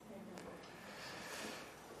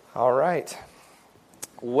All right.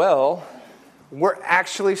 Well, we're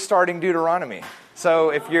actually starting Deuteronomy. So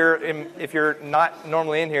if you're not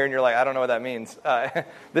normally in here and you're like, I don't know what that means,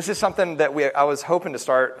 this is something that I was hoping to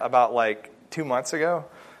start about like 2 months ago,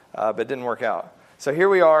 but it didn't work out. So here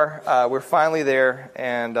we are. We're finally there,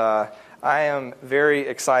 and I am very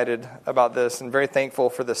excited about this and very thankful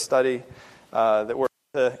for this study that we're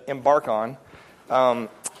to embark on. So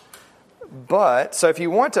if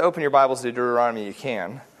you want to open your Bibles to Deuteronomy, you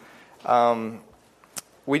can.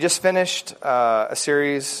 We just finished a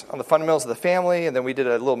series on the fundamentals of the family, and then we did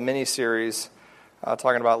a little mini-series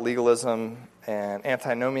talking about legalism and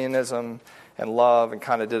antinomianism and love, and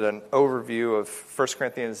kind of did an overview of 1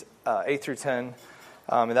 Corinthians 8 through 10.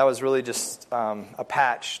 And that was really just a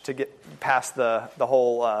patch to get past the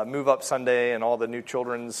whole Move Up Sunday and all the new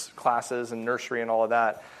children's classes and nursery and all of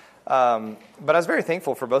that. But I was very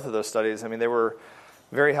thankful for both of those studies. I mean, they were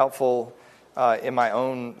very helpful in my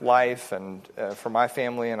own life and for my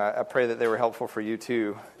family, and I pray that they were helpful for you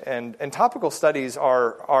too. And topical studies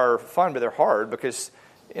are fun, but they're hard, because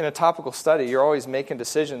in a topical study, you're always making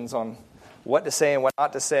decisions on what to say and what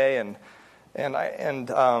not to say, and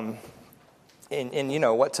you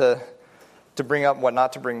know what to bring up, what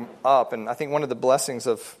not to bring up. And I think one of the blessings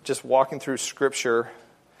of just walking through Scripture,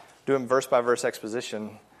 doing verse by verse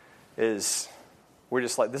exposition, is we're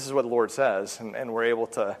just like, this is what the Lord says, and we're able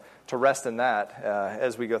to rest in that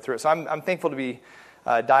as we go through it. So I'm thankful to be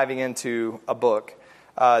diving into a book.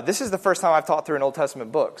 This is the first time I've taught through an Old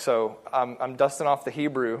Testament book, so I'm dusting off the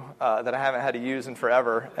Hebrew that I haven't had to use in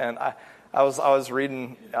forever. And I was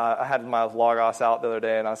reading, I had my Logos out the other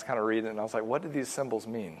day, and I was kind of reading it, and I was like, what do these symbols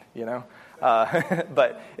mean, you know?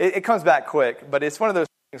 But it comes back quick. But it's one of those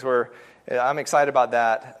things where I'm excited about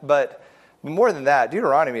that. But more than that,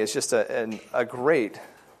 Deuteronomy is just a great,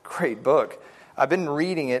 great book. I've been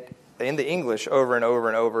reading it in the English over and over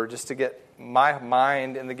and over just to get my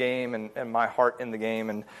mind in the game and my heart in the game.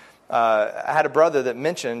 And I had a brother that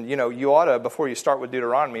mentioned, you ought to, before you start with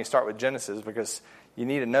Deuteronomy, start with Genesis, because you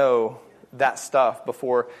need to know that stuff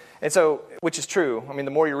before. And so, which is true. I mean,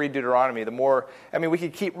 the more you read Deuteronomy, the more, we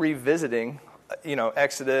could keep revisiting,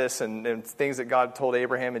 Exodus and things that God told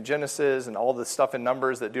Abraham in Genesis and all the stuff in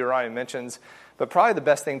Numbers that Deuteronomy mentions. But probably the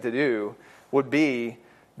best thing to do would be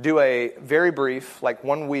do a very brief, like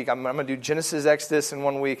 1 week. I'm going to do Genesis, Exodus in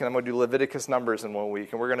 1 week, and I'm going to do Leviticus, Numbers in 1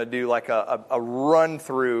 week. And we're going to do like a run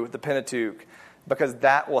through the Pentateuch, because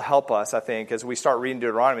that will help us, I think, as we start reading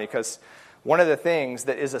Deuteronomy. Because one of the things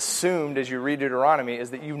that is assumed as you read Deuteronomy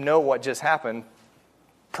is that you know what just happened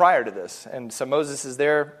prior to this. And so Moses is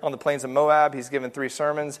there on the plains of Moab. He's given 3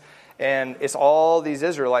 sermons. And it's all these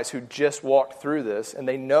Israelites who just walked through this, and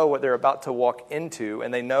they know what they're about to walk into,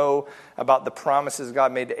 and they know about the promises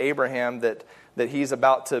God made to Abraham that he's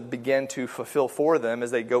about to begin to fulfill for them as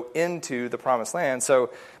they go into the promised land. So,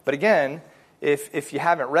 but again, if you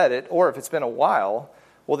haven't read it, or if it's been a while,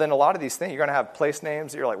 well, then a lot of these things, you're going to have place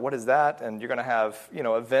names that you're like, what is that? And you're going to have,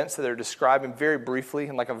 events that they're describing very briefly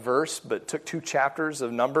in like a verse, but took 2 chapters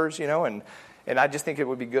of Numbers, and I just think it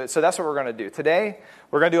would be good. So that's what we're going to do. Today,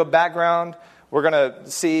 we're going to do a background. We're going to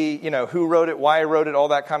see, who wrote it, why he wrote it, all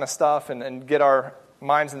that kind of stuff, and get our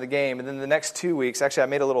minds in the game. And then the next 2 weeks, actually, I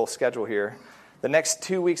made a little schedule here. The next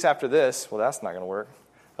 2 weeks after this, well, that's not going to work.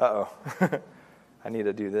 Uh-oh. I need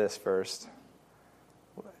to do this first.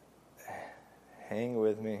 Hang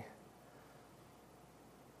with me.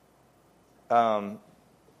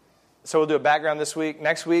 So we'll do a background this week.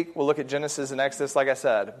 Next week, we'll look at Genesis and Exodus, like I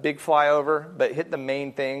said. Big flyover, but hit the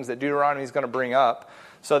main things that Deuteronomy is going to bring up,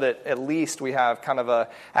 so that at least we have kind of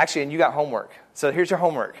actually, and you got homework. So here's your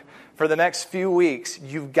homework. For the next few weeks,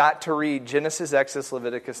 you've got to read Genesis, Exodus,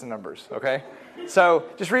 Leviticus, and Numbers, okay? So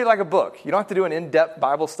just read it like a book. You don't have to do an in-depth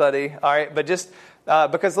Bible study, all right? But just,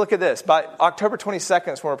 because look at this. By October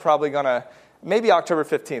 22nd is when we're probably going to, maybe October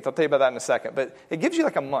 15th. I'll tell you about that in a second. But it gives you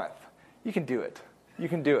like a month. You can do it. You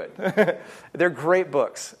can do it. They're great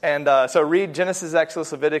books. And so read Genesis,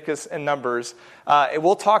 Exodus, Leviticus, and Numbers.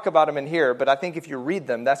 We'll talk about them in here, but I think if you read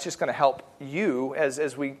them, that's just going to help you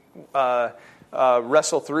as we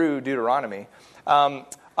wrestle through Deuteronomy.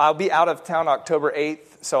 I'll be out of town October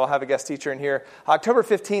 8th, so I'll have a guest teacher in here. October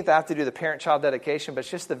 15th, I have to do the parent-child dedication, but it's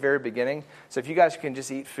just the very beginning. So if you guys can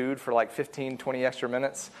just eat food for like 15, 20 extra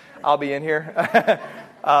minutes, I'll be in here.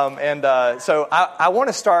 So I want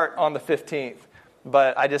to start on the 15th.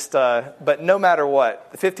 But but no matter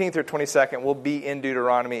what, the 15th or 22nd, we'll be in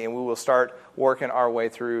Deuteronomy, and we will start working our way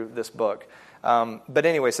through this book. But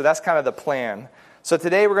anyway, so that's kind of the plan. So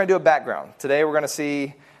today we're going to do a background. Today we're going to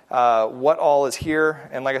see what all is here.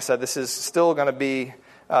 And like I said, this is still going to be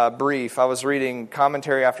brief. I was reading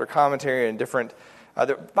commentary after commentary and different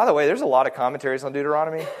By the way, there's a lot of commentaries on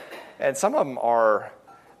Deuteronomy, and some of them are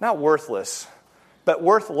not worthless, but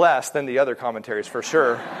worth less than the other commentaries for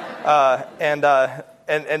sure. And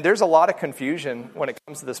there's a lot of confusion when it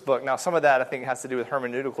comes to this book. Now, some of that I think has to do with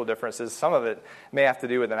hermeneutical differences. Some of it may have to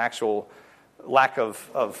do with an actual lack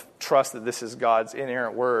of trust that this is God's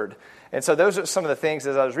inerrant word. And so those are some of the things,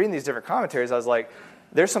 as I was reading these different commentaries, I was like,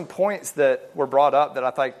 there's some points that were brought up that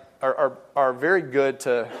I think are very good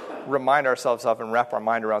to remind ourselves of and wrap our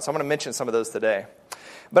mind around. So I'm going to mention some of those today.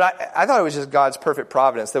 But I thought it was just God's perfect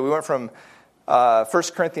providence that we went from 1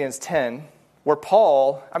 Corinthians 10, where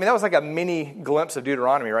Paul, that was like a mini glimpse of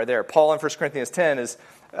Deuteronomy right there. Paul in 1 Corinthians 10 is,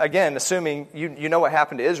 again, assuming you know what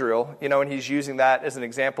happened to Israel, and he's using that as an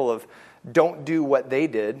example of don't do what they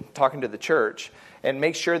did, talking to the church, and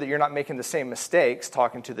make sure that you're not making the same mistakes,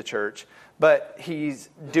 talking to the church. But he's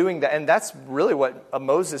doing that, and that's really what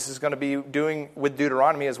Moses is going to be doing with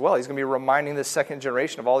Deuteronomy as well. He's going to be reminding the second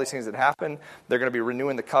generation of all these things that happened. They're going to be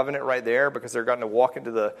renewing the covenant right there because they're going to walk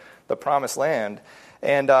into the promised land.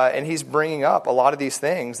 And he's bringing up a lot of these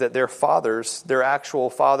things that their fathers, their actual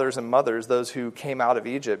fathers and mothers, those who came out of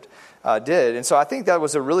Egypt, did. And so I think that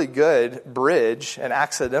was a really good bridge, an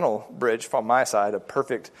accidental bridge from my side, a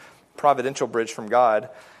perfect providential bridge from God.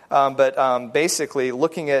 But basically,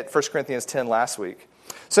 looking at 1 Corinthians 10 last week.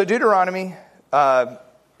 So Deuteronomy,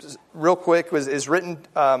 real quick, is written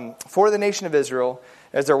for the nation of Israel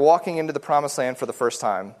as they're walking into the promised land for the first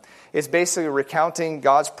time. It's basically recounting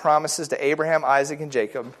God's promises to Abraham, Isaac, and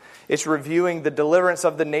Jacob. It's reviewing the deliverance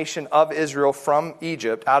of the nation of Israel from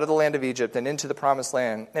Egypt, out of the land of Egypt, and into the promised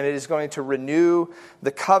land. And it is going to renew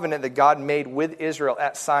the covenant that God made with Israel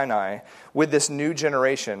at Sinai with this new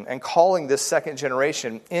generation and calling this second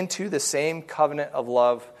generation into the same covenant of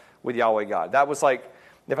love with Yahweh God. That was like,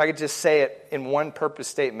 if I could just say it in one purpose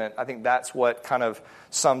statement, I think that's what kind of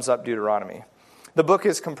sums up Deuteronomy. The book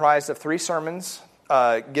is comprised of 3 sermons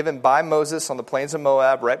given by Moses on the plains of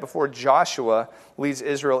Moab right before Joshua leads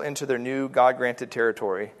Israel into their new God-granted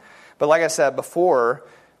territory. But like I said, before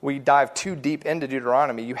we dive too deep into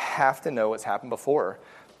Deuteronomy, you have to know what's happened before.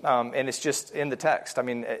 And it's just in the text.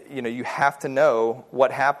 You have to know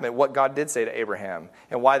what happened, what God did say to Abraham,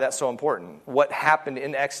 and why that's so important. What happened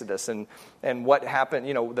in Exodus, and what happened,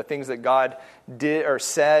 the things that God did or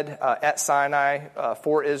said at Sinai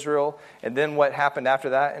for Israel, and then what happened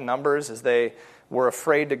after that in Numbers as they were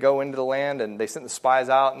afraid to go into the land, and they sent the spies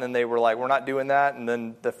out, and then they were like, we're not doing that, and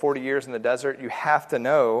then the 40 years in the desert. You have to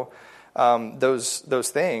know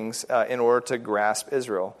those things in order to grasp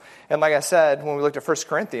Israel. And like I said, when we looked at 1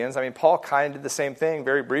 Corinthians, Paul kind of did the same thing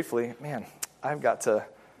very briefly. Man, I got to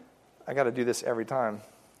do this every time.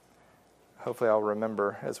 Hopefully I'll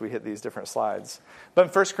remember as we hit these different slides. But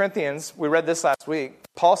in 1 Corinthians, we read this last week.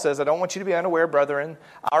 Paul says, I don't want you to be unaware, brethren,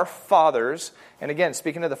 our fathers, and again,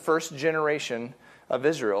 speaking of the first generation of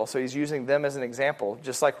Israel, so he's using them as an example,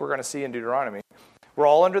 just like we're going to see in Deuteronomy. We're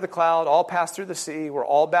all under the cloud, all passed through the sea. We're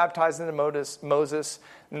all baptized into Moses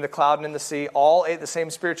in the cloud and in the sea. All ate the same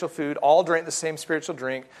spiritual food. All drank the same spiritual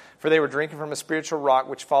drink. For they were drinking from a spiritual rock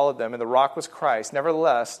which followed them, and the rock was Christ.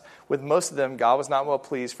 Nevertheless, with most of them, God was not well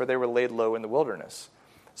pleased, for they were laid low in the wilderness.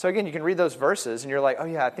 So again, you can read those verses, and you're like, oh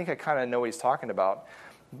yeah, I think I kind of know what he's talking about.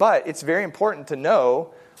 But it's very important to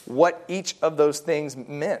know what each of those things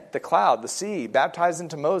meant. The cloud, the sea, baptized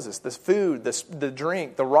into Moses, the food, the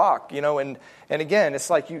drink, the rock, and again, it's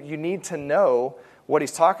like you need to know what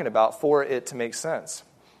he's talking about for it to make sense.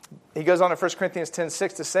 He goes on in 1 Corinthians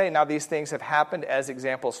 10:6 to say, now these things have happened as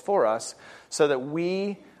examples for us, so that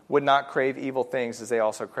we would not crave evil things as they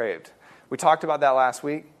also craved. We talked about that last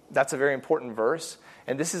week. That's a very important verse.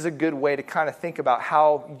 And this is a good way to kind of think about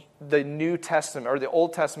how the New Testament or the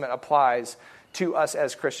Old Testament applies to us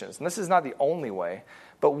as Christians. And this is not the only way,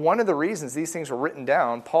 but one of the reasons these things were written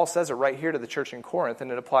down, Paul says it right here to the church in Corinth,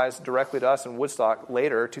 and it applies directly to us in Woodstock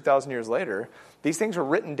later, 2,000 years later. These things were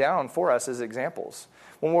written down for us as examples.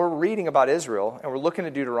 When we're reading about Israel and we're looking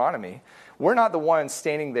at Deuteronomy, we're not the ones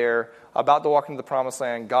standing there about to walk into the promised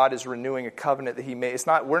land. God is renewing a covenant that he made.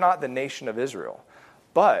 We're not the nation of Israel.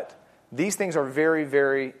 But these things are very,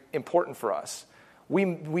 very important for us.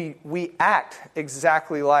 We act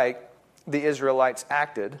exactly like the Israelites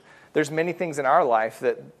acted. There's many things in our life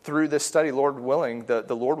that through this study, Lord willing,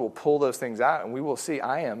 the Lord will pull those things out, and we will see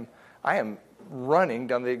I am running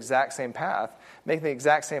down the exact same path, making the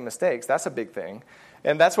exact same mistakes. That's a big thing.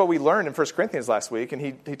 And that's what we learned in 1 Corinthians last week, and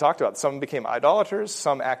he talked about some became idolaters,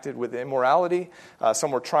 some acted with immorality,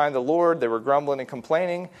 some were trying the Lord, they were grumbling and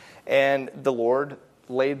complaining, and the Lord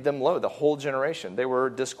laid them low, the whole generation. They were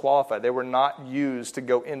disqualified. They were not used to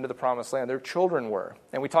go into the promised land. Their children were.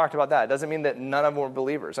 And we talked about that. It doesn't mean that none of them were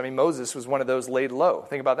believers. I mean, Moses was one of those laid low.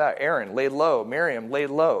 Think about that. Aaron laid low. Miriam laid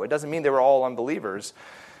low. It doesn't mean they were all unbelievers.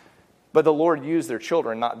 But the Lord used their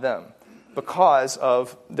children, not them, because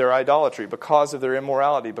of their idolatry, because of their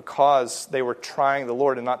immorality, because they were trying the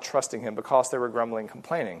Lord and not trusting him, because they were grumbling and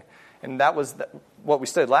complaining. And that was what we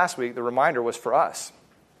studied last week. The reminder was for us.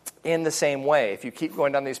 In the same way, if you keep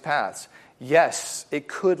going down these paths, yes, it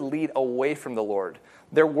could lead away from the Lord.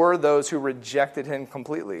 There were those who rejected him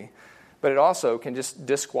completely, but it also can just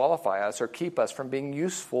disqualify us or keep us from being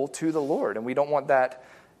useful to the Lord. And we don't want that.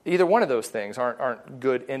 Either one of those things aren't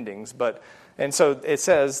good endings. And so it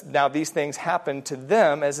says, now these things happened to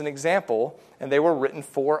them as an example, and they were written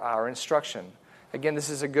for our instruction. Again, this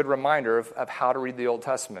is a good reminder of how to read the Old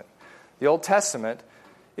Testament. The Old Testament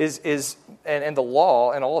and the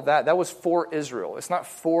law and all of that was for Israel. It's not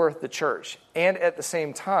for the church. And at the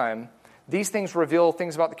same time, these things reveal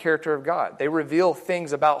things about the character of God. They reveal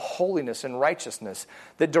things about holiness and righteousness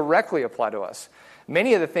that directly apply to us.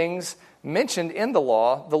 Many of the things mentioned in the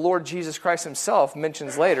law, the Lord Jesus Christ himself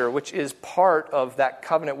mentions later, which is part of that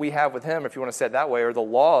covenant we have with him, if you want to say it that way, or the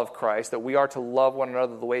law of Christ, that we are to love one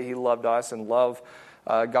another the way he loved us and love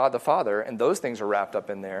God the Father. And those things are wrapped up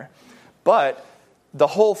in there. But the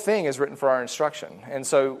whole thing is written for our instruction. And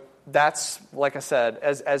so that's, like I said,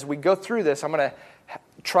 as we go through this, I'm going to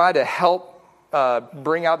try to help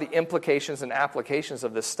bring out the implications and applications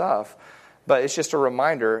of this stuff. But it's just a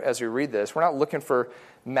reminder as we read this. We're not looking for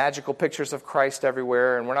magical pictures of Christ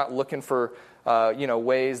everywhere, and we're not looking for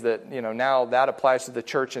ways that now that applies to the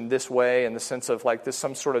church in this way, in the sense of like this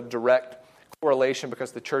some sort of direct correlation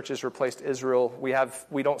because the church has replaced Israel.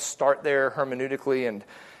 We don't start there hermeneutically and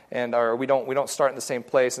we don't start in the same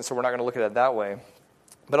place, and so we're not going to look at it that way.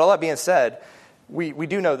 But all that being said, we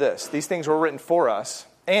do know this. These things were written for us,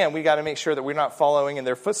 and we got to make sure that we're not following in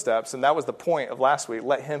their footsteps, and that was the point of last week.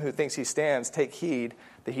 Let him who thinks he stands take heed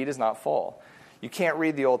that he does not fall. You can't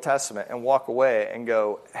read the Old Testament and walk away and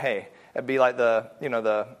go, hey, it'd be like the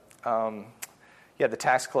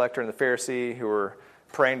tax collector and the Pharisee who were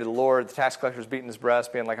praying to the Lord. The tax collector's beating his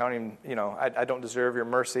breast, being like, I don't deserve your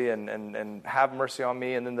mercy and have mercy on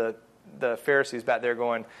me. And then the Pharisee's back there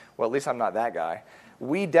going, well, at least I'm not that guy.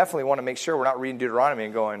 We definitely want to make sure we're not reading Deuteronomy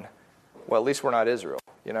and going, well, at least we're not Israel.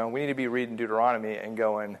 We need to be reading Deuteronomy and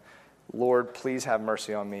going, Lord, please have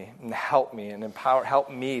mercy on me and help me and help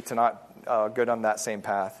me to not go down that same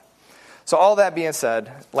path. So all that being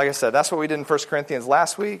said, like I said, that's what we did in 1 Corinthians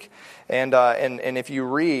last week. And if you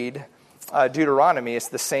read Deuteronomy, it's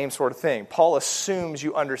the same sort of thing. Paul assumes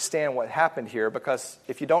you understand what happened here because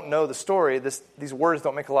if you don't know the story, these words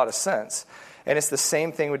don't make a lot of sense. And it's the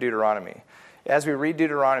same thing with Deuteronomy. As we read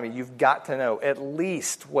Deuteronomy, you've got to know at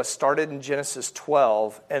least what started in Genesis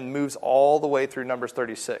 12 and moves all the way through Numbers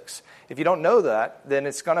 36. If you don't know that, then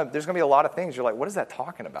there's going to be a lot of things. You're like, what is that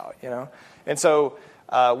talking about? And so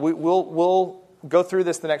we'll go through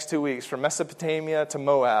this the next 2 weeks from Mesopotamia to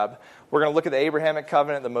Moab. We're going to look at the Abrahamic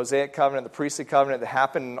covenant, the Mosaic covenant, the priestly covenant that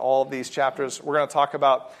happened in all of these chapters. We're going to talk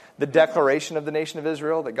about the declaration of the nation of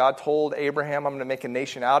Israel, that God told Abraham, I'm going to make a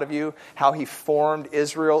nation out of you, how he formed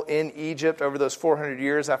Israel in Egypt over those 400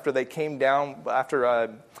 years after they came down,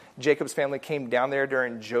 after Jacob's family came down there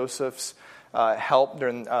during Joseph's help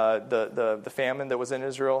during the famine that was in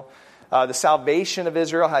Israel. The salvation of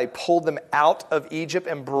Israel, how he pulled them out of Egypt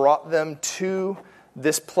and brought them to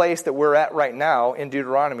this place that we're at right now in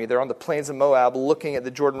Deuteronomy. They're on the plains of Moab looking at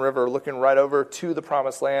the Jordan River, looking right over to the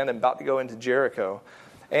promised land and about to go into Jericho.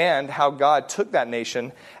 And how God took that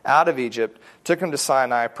nation out of Egypt, took them to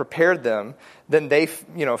Sinai, prepared them. Then they,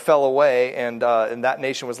 fell away, and that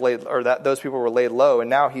nation was laid, or those people were laid low. And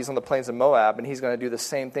now he's on the plains of Moab, and he's going to do the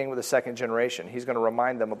same thing with the second generation. He's going to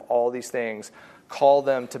remind them of all these things, call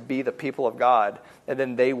them to be the people of God, and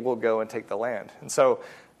then they will go and take the land. And so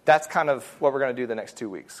that's kind of what we're going to do the next 2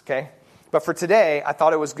 weeks. Okay, but for today, I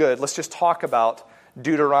thought it was good. Let's just talk about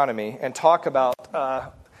Deuteronomy and talk about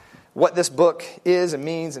what this book is and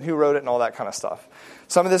means and who wrote it and all that kind of stuff.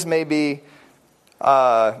 Some of this may be,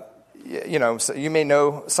 so you may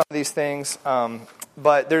know some of these things,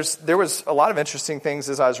 but there was a lot of interesting things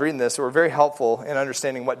as I was reading this that were very helpful in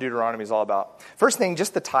understanding what Deuteronomy is all about. First thing,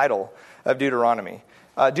 just the title of Deuteronomy.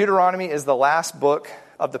 Deuteronomy is the last book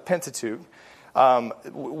of the Pentateuch.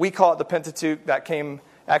 We call it the Pentateuch. That came...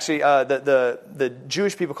 Actually, the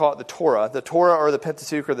Jewish people call it the Torah. The Torah or the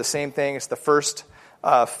Pentateuch are the same thing. It's the first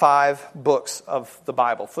 5 books of the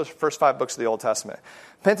Bible, first 5 books of the Old Testament.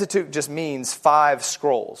 Pentateuch just means 5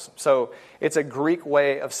 scrolls. So it's a Greek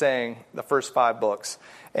way of saying the first 5 books.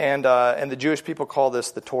 And the Jewish people call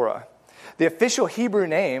this the Torah. The official Hebrew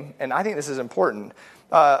name, and I think this is important,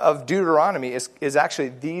 of Deuteronomy is actually,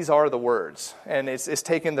 these are the words. And it's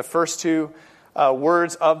taken the first 2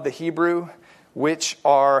 words of the Hebrew, which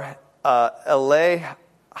are Ele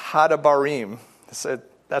Hadabarim.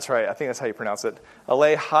 That's right, I think that's how you pronounce it.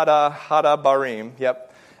 Ele Hadabarim,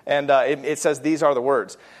 yep. And it says these are the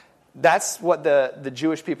words. That's what the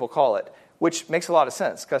Jewish people call it, which makes a lot of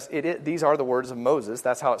sense, because these are the words of Moses.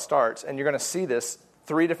 That's how it starts. And you're going to see this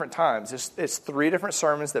 3 different times. It's 3 different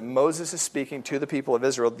sermons that Moses is speaking to the people of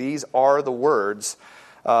Israel. These are the words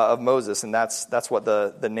of Moses, and that's what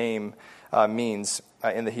the name means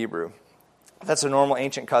in the Hebrew. That's a normal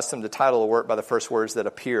ancient custom to title a work by the first words that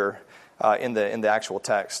appear in the actual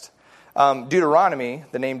text. Deuteronomy,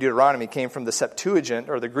 the name Deuteronomy, came from the Septuagint,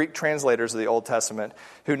 or the Greek translators of the Old Testament,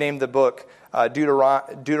 who named the book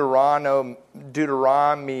Deuteronomium,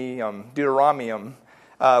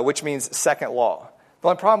 which means second law. The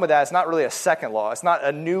only problem with that, it's not really a second law. It's not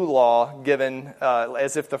a new law given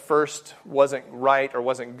as if the first wasn't right or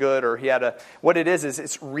wasn't good, or he had a... What it is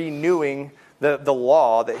it's renewing the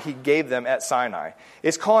law that he gave them at Sinai.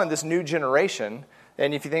 It's calling this new generation,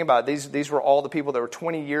 and if you think about it, these were all the people that were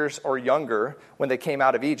 20 years or younger when they came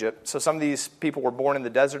out of Egypt. So some of these people were born in the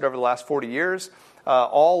desert over the last 40 years.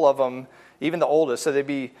 All of them, even the oldest, so they'd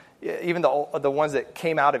be... Even the ones that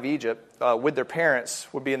came out of Egypt with their parents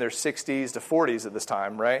would be in their 60s to 40s at this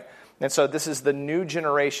time, right? And so this is the new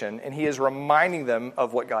generation, and he is reminding them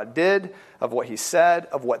of what God did, of what he said,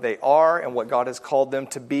 of what they are, and what God has called them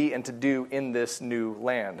to be and to do in this new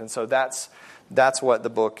land. And so that's what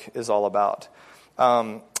the book is all about.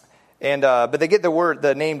 But they get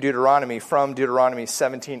the name Deuteronomy from Deuteronomy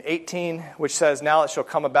 17:18, which says, "Now it shall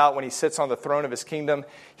come about when he sits on the throne of his kingdom,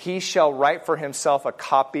 he shall write for himself a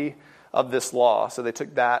copy of this law." So they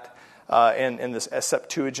took that in this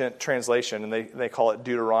Septuagint translation, and they call it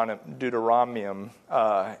Deuteronomium.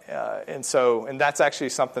 And that's actually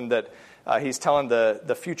something that he's telling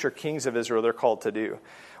the future kings of Israel they're called to do.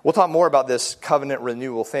 We'll talk more about this covenant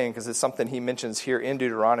renewal thing because it's something he mentions here in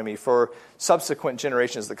Deuteronomy for subsequent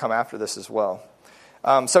generations that come after this as well.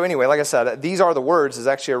 So anyway, like I said, these are the words is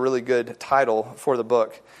actually a really good title for the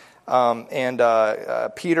book.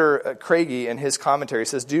 Peter Craigie in his commentary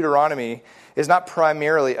says Deuteronomy is not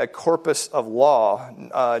primarily a corpus of law,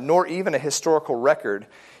 nor even a historical record.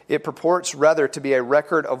 It purports rather to be a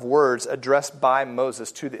record of words addressed by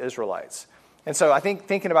Moses to the Israelites. And so I think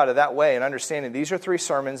thinking about it that way and understanding these are 3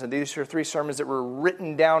 sermons, and these are 3 sermons that were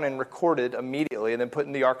written down and recorded immediately and then put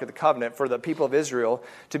in the Ark of the Covenant for the people of Israel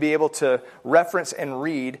to be able to reference and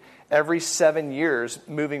read every 7 years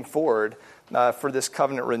moving forward for this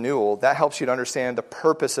covenant renewal. That helps you to understand the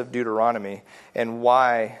purpose of Deuteronomy and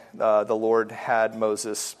why the Lord had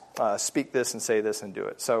Moses speak this and say this and do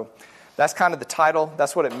it. So that's kind of the title.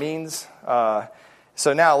 That's what it means.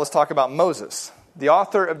 So now let's talk about Moses. The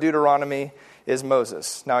author of Deuteronomy is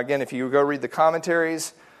Moses. Now again, if you go read the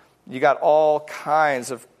commentaries, you got all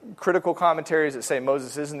kinds of critical commentaries that say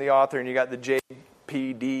Moses isn't the author, and you got the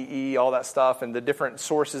JPDE, all that stuff, and the different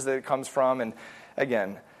sources that it comes from. And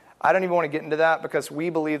again, I don't even want to get into that because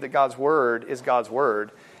we believe that God's Word is God's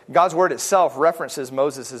Word. God's Word itself references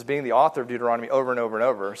Moses as being the author of Deuteronomy over and over and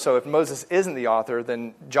over. So if Moses isn't the author,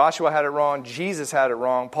 then Joshua had it wrong, Jesus had it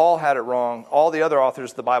wrong, Paul had it wrong, all the other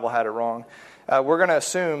authors of the Bible had it wrong. We're going to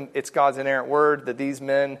assume it's God's inerrant word, that these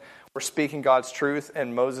men were speaking God's truth,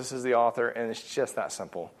 and Moses is the author, and it's just that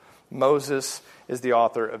simple. Moses is the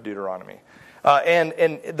author of Deuteronomy.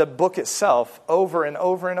 And the book itself, over and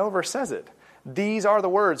over and over, says it. These are the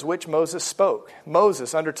words which Moses spoke.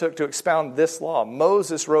 Moses undertook to expound this law.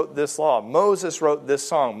 Moses wrote this law. Moses wrote this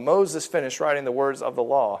song. Moses finished writing the words of the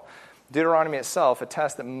law. Deuteronomy itself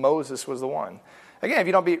attests that Moses was the one. Again, if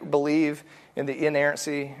you don't believe in the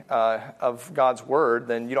inerrancy of God's word,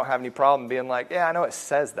 then you don't have any problem being like, yeah, I know it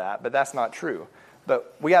says that, but that's not true.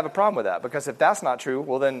 But we have a problem with that, because if that's not true,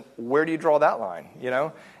 well then where do you draw that line,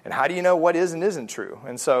 And how do you know what is and isn't true?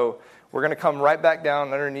 And so we're going to come right back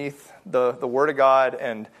down underneath the Word of God,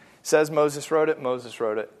 and says Moses wrote it, Moses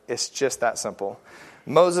wrote it. It's just that simple.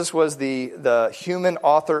 Moses was the human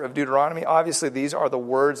author of Deuteronomy. Obviously, these are the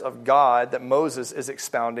words of God that Moses is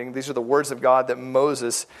expounding. These are the words of God that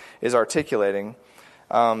Moses is articulating.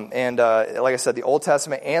 Like I said, the Old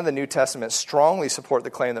Testament and the New Testament strongly support the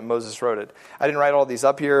claim that Moses wrote it. I didn't write all these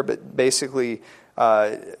up here, but basically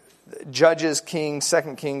Judges, Kings,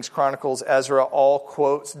 2 Kings, Chronicles, Ezra all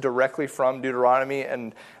quotes directly from Deuteronomy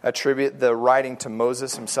and attribute the writing to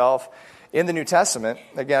Moses himself. In the New Testament,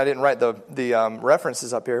 again, I didn't write the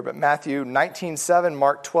references up here, but Matthew 19:7,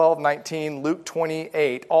 Mark 12:19, Luke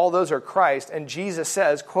 28, all those are Christ. And Jesus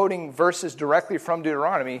says, quoting verses directly from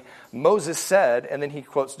Deuteronomy, Moses said, and then he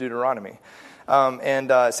quotes Deuteronomy.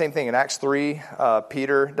 Same thing in Acts 3,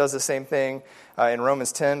 Peter does the same thing. In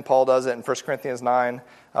Romans 10, Paul does it. In 1 Corinthians 9,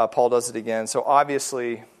 Paul does it again. So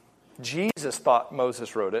obviously, Jesus thought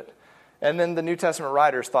Moses wrote it. And then the New Testament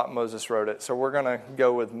writers thought Moses wrote it. So we're going to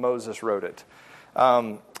go with Moses wrote it.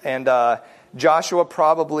 Joshua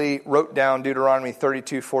probably wrote down Deuteronomy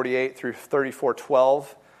 32:48 through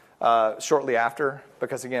 34:12 shortly after.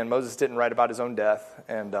 Because again, Moses didn't write about his own death.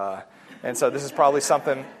 And so this is probably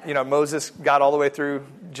something, Moses got all the way through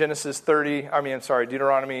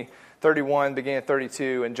Deuteronomy 31, beginning at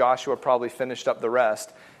 32, and Joshua probably finished up the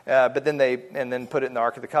rest. But then put it in the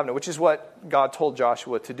Ark of the Covenant, which is what God told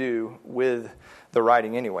Joshua to do with the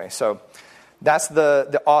writing anyway. So that's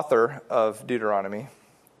the author of Deuteronomy.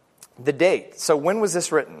 The date. So when was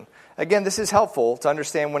this written? Again, this is helpful to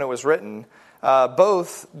understand when it was written,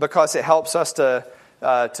 both because it helps us to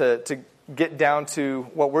get down to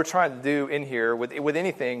what we're trying to do in here with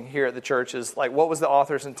anything here at the church is like, what was the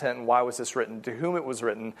author's intent and why was this written, to whom it was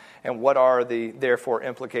written, and what are the, therefore,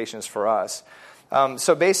 implications for us.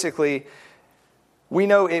 So basically, we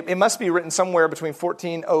know it must be written somewhere between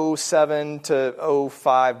 1407 to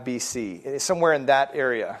 05 BC. It's somewhere in that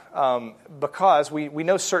area. Because we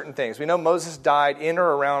know certain things. We know Moses died in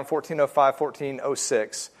or around 1405,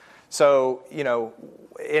 1406. So,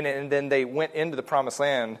 and then they went into the Promised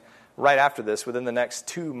Land right after this. Within the next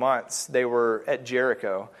 2 months, they were at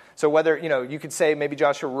Jericho. So whether, you could say maybe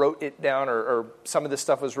Joshua wrote it down or some of this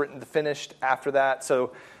stuff was written, finished after that.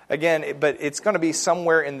 So again, but it's going to be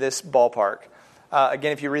somewhere in this ballpark.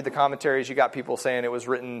 Again, if you read the commentaries, you got people saying it was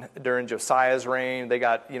written during Josiah's reign. They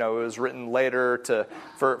got, it was written later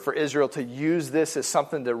for Israel to use this as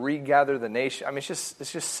something to regather the nation. I mean, it's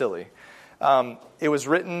just silly. It was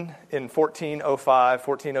written in 1405,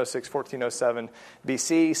 1406, 1407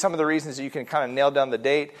 BC. Some of the reasons that you can kind of nail down the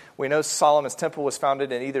date. We know Solomon's temple was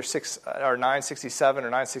founded in either 967 or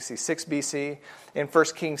 966 BC. In 1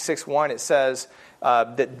 Kings 6:1, it says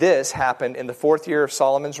that this happened in the 4th year of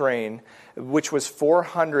Solomon's reign, which was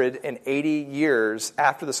 480 years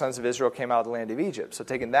after the sons of Israel came out of the land of Egypt. So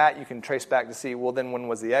taking that, you can trace back to see, well, then when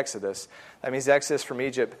was the Exodus? That means the Exodus from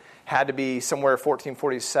Egypt had to be somewhere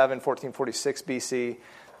 1447, 1446 BC.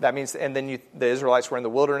 That means, and then the Israelites were in the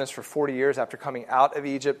wilderness for 40 years after coming out of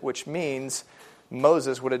Egypt, which means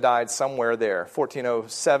Moses would have died somewhere there,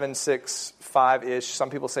 1407, 6, 5-ish. Some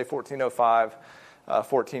people say 1405.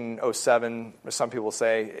 1407, some people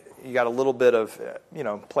say. You got a little bit of,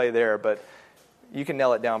 play there, but you can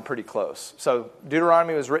nail it down pretty close. So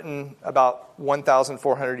Deuteronomy was written about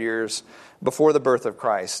 1,400 years before the birth of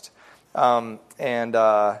Christ. And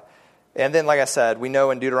then, like I said, we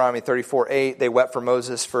know in Deuteronomy 34:8, they wept for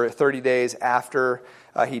Moses for 30 days after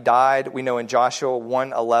he died. We know in Joshua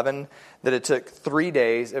 1:11 that it took 3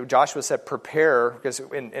 days. Joshua said, prepare, because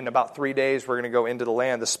in about 3 days we're going to go into the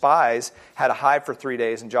land. The spies had to hide for 3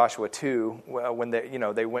 days in Joshua 2 when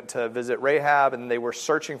they went to visit Rahab, and they were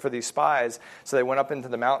searching for these spies. So they went up into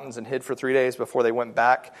the mountains and hid for 3 days before they went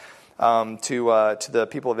back to the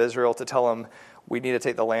people of Israel to tell them, we need to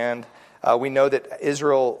take the land. We know that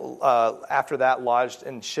Israel, after that, lodged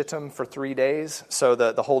in Shittim for 3 days. So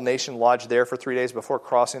the whole nation lodged there for 3 days before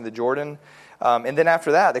crossing the Jordan. And then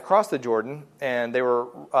after that, they crossed the Jordan, and they were,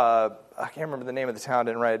 I can't remember the name of the town,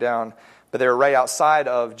 didn't write it down, but they were right outside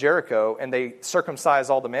of Jericho, and they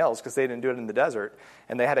circumcised all the males because they didn't do it in the desert.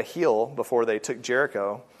 And they had to heal before they took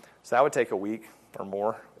Jericho. So that would take a week or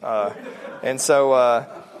more.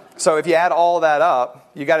 So if you add all that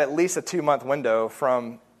up, you got at least a 2-month window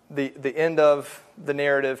from the end of the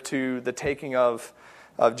narrative to the taking of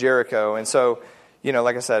Jericho. And so,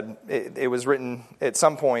 like I said, it was written at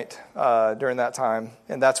some point during that time,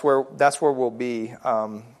 and that's where we'll be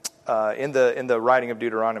in the writing of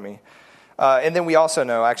Deuteronomy. And then we also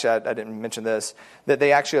know, actually, I didn't mention this, that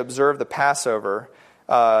they actually observed the Passover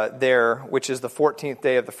there, which is the 14th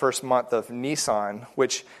day of the first month of Nisan,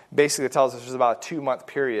 which basically tells us there's about a 2-month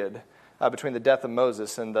period between the death of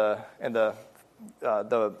Moses and the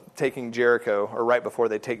taking Jericho, or right before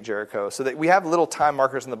they take Jericho. So that we have little time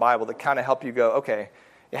markers in the Bible that kind of help you go, okay,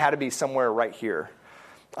 it had to be somewhere right here.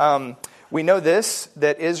 We know this,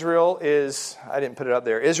 that Israel is, I didn't put it up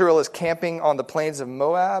there, Israel is camping on the plains of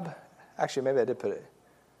Moab. Actually, maybe I did put it.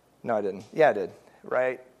 No, I didn't. Yeah, I did.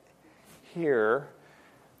 Right here.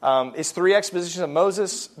 It's 3 expositions of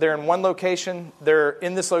Moses. They're in one location. They're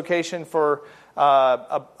in this location for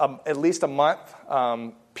at least a month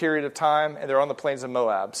period of time, and they're on the plains of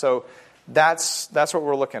Moab. So that's what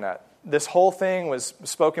we're looking at. This whole thing was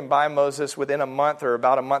spoken by Moses within a month or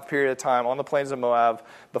about a month period of time on the plains of Moab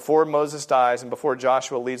before Moses dies and before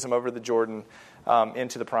Joshua leads them over the Jordan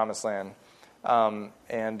into the promised land.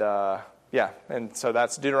 And so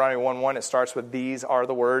that's Deuteronomy 1:1. It starts with, "These are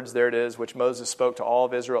the words," there it is, "which Moses spoke to all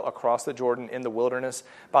of Israel across the Jordan in the wilderness."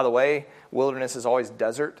 By the way, wilderness is always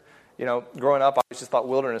desert. Growing up, I always just thought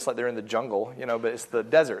wilderness like they're in the jungle, but it's the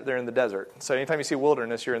desert. They're in the desert. So anytime you see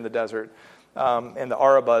wilderness, you're in the desert. And the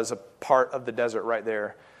Araba is a part of the desert right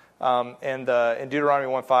there. In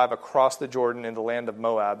Deuteronomy 1:5, across the Jordan in the land of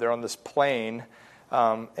Moab, they're on this plain.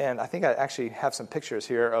 And I think I actually have some pictures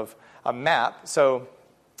here of a map. So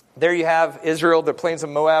there you have Israel. The plains of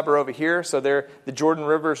Moab are over here. So the Jordan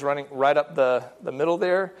River is running right up the middle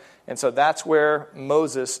there. And so that's where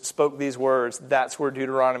Moses spoke these words. That's where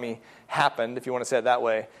Deuteronomy happened, if you want to say it that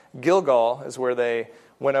way. Gilgal is where they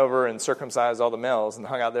went over and circumcised all the males and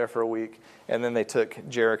hung out there for a week. And then they took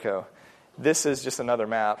Jericho. This is just another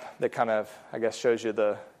map that kind of, I guess, shows you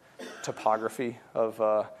the topography of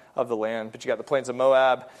the land. But you got the plains of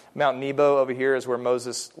Moab. Mount Nebo over here is where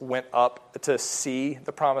Moses went up to see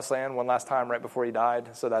the promised land one last time right before he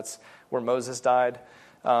died. So that's where Moses died.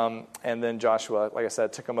 And then Joshua, like I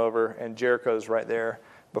said, took him over. And Jericho's right there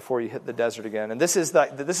before you hit the desert again. And this is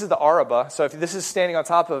the Araba. So if this is standing on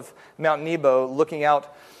top of Mount Nebo, looking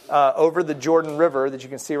out over the Jordan River that you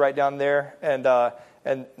can see right down there.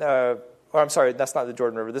 I'm sorry, that's not the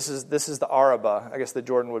Jordan River. This is the Araba. I guess the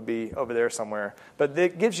Jordan would be over there somewhere. But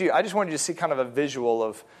it gives you, I just wanted you to see kind of a visual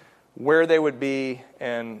of where they would be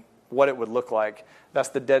and what it would look like. That's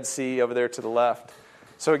the Dead Sea over there to the left.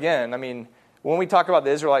 So again, I mean, when we talk about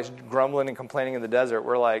the Israelites grumbling and complaining in the desert,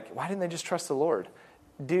 we're like, why didn't they just trust the Lord?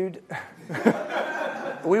 Dude,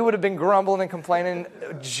 we would have been grumbling and complaining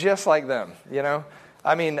just like them,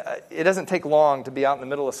 I mean, it doesn't take long to be out in the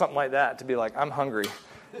middle of something like that to be like, I'm hungry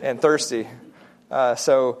and thirsty.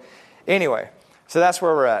 So anyway, so that's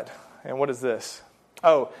where we're at. And what is this?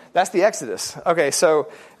 Oh, that's the Exodus. Okay, so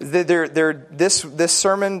this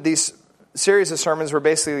sermon, these series of sermons were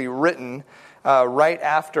basically written right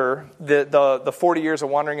after the 40 years of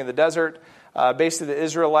wandering in the desert. Basically, the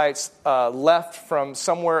Israelites left from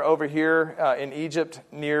somewhere over here in Egypt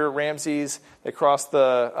near Ramses. They crossed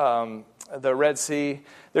the Red Sea.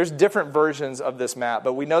 There's different versions of this map,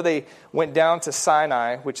 but we know they went down to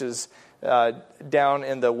Sinai, which is down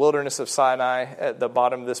in the wilderness of Sinai at the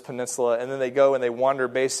bottom of this peninsula, and then they go and they wander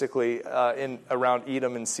basically in around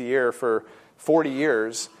Edom and Seir for 40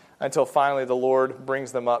 years until finally the Lord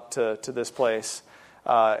brings them up to this place,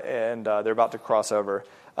 and they're about to cross over.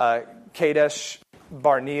 Kadesh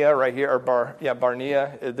Barnea right here,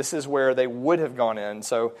 Barnea. This is where they would have gone in.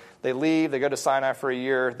 So they leave, they go to Sinai for a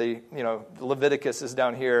year. Leviticus is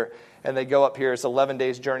down here, and they go up here. It's 11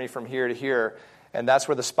 days journey from here to here, and that's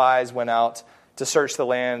where the spies went out to search the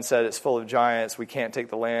land. Said it's full of giants. We can't take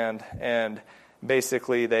the land, and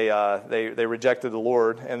basically they rejected the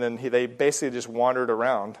Lord, and then they basically just wandered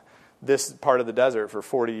around this part of the desert for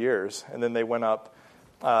 40 years, and then they went up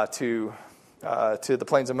to the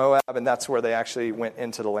plains of Moab, and that's where they actually went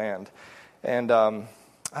into the land. And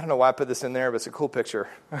I don't know why I put this in there, but it's a cool picture.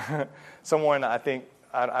 Someone, I think,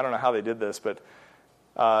 I don't know how they did this, but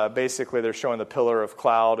basically they're showing the pillar of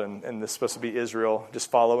cloud, and this is supposed to be Israel, just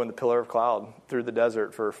following the pillar of cloud through the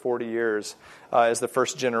desert for 40 years as the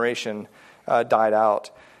first generation died out.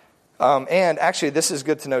 And actually, this is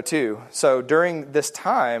good to know too. So during this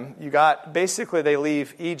time, you got, basically they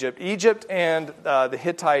leave Egypt. Egypt and the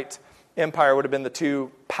Hittite Empire would have been the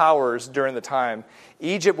two powers during the time.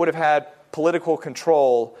 Egypt would have had political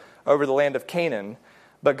control over the land of Canaan,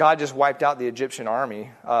 but God just wiped out the Egyptian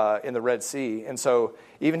army in the Red Sea. And so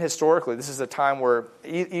even historically, this is a time where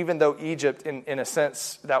even though Egypt, in a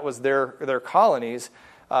sense, that was their colonies,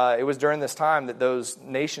 it was during this time that those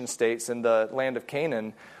nation states in the land of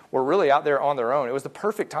Canaan were really out there on their own. It was the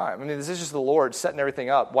perfect time. I mean, this is just the Lord setting everything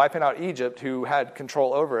up, wiping out Egypt, who had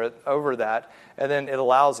control over that, and then it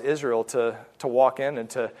allows Israel to walk in and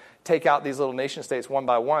to take out these little nation states one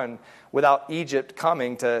by one without Egypt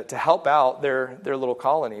coming to help out their little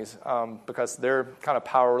colonies because they're kind of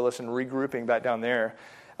powerless and regrouping back down there.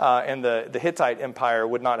 And the Hittite Empire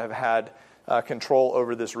would not have had control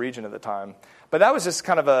over this region at the time. But that was just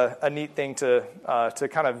kind of a neat thing to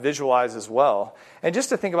kind of visualize as well. And just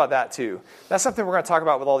to think about that too. That's something we're going to talk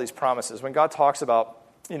about with all these promises. When God talks about,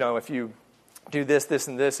 if you do this, this,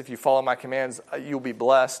 and this, if you follow my commands, you'll be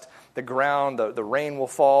blessed. The ground, the rain will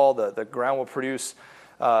fall, the ground will produce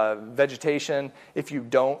vegetation. If you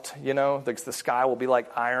don't, the sky will be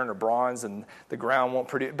like iron or bronze and the ground won't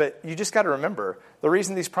produce. But you just got to remember, the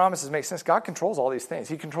reason these promises make sense, God controls all these things.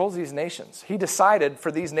 He controls these nations. He decided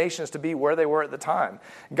for these nations to be where they were at the time.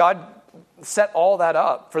 God set all that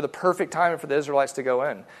up for the perfect time for the Israelites to go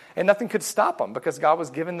in. And nothing could stop them because God was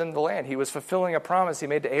giving them the land. He was fulfilling a promise he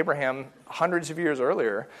made to Abraham hundreds of years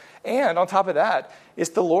earlier. And on top of that, it's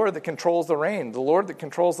the Lord that controls the rain, the Lord that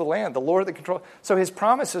controls the land, the Lord that controls. So his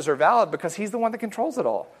promises are valid because he's the one that controls it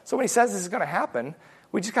all. So when he says this is going to happen,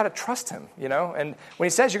 we just got to trust him, And when he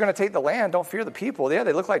says you're going to take the land, don't fear the people. Yeah,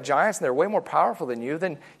 they look like giants and they're way more powerful than you.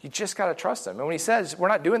 Then you just got to trust him. And when he says we're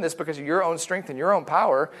not doing this because of your own strength and your own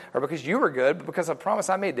power or because you were good, but because of a promise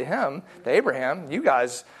I made to him, to Abraham, you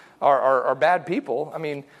guys are bad people. I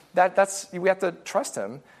mean, that's we have to trust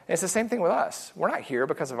him. And it's the same thing with us. We're not here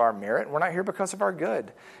because of our merit. We're not here because of our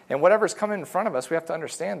good. And whatever's coming in front of us, we have to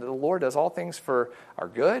understand that the Lord does all things for our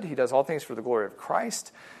good. He does all things for the glory of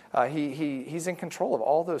Christ. He's in control of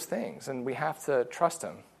all those things, and we have to trust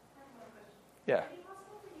him. Yeah. Is it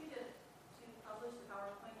possible for you to publish the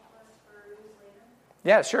PowerPoint to us for use later?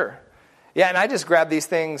 Yeah, sure. Yeah, and I just grabbed these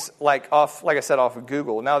things like I said, off of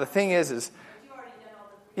Google. Now the thing is You already did all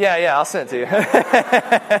the. yeah, I'll send it to you.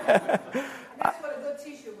 That's what a good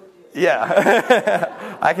teacher would do.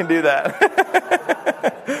 Yeah, I can do that.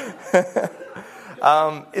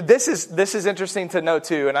 This is interesting to know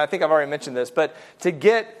too, and I think I've already mentioned this, but to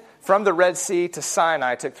get from the Red Sea to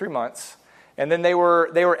Sinai took 3 months, and then they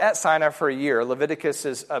were at Sinai for a year. Leviticus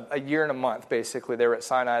is a year and a month, basically. They were at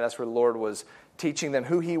Sinai. That's where the Lord was teaching them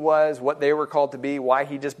who he was, what they were called to be, why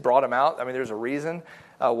he just brought them out. I mean, there's a reason.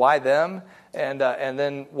 Why them, and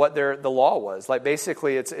then what the law was. Like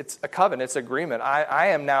basically, it's a covenant, it's agreement. I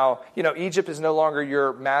am now, Egypt is no longer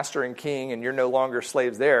your master and king, and you're no longer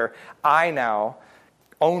slaves there. I now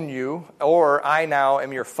own you, or I now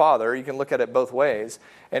am your father. You can look at it both ways,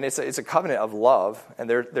 and it's a covenant of love, and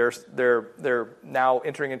they're now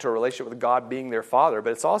entering into a relationship with God being their father.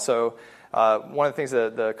 But it's also one of the things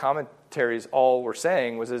that the commentaries all were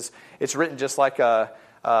saying was it's written just like a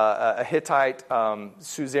Hittite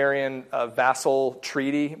suzerain vassal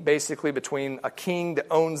treaty, basically between a king that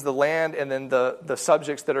owns the land and then the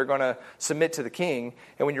subjects that are going to submit to the king.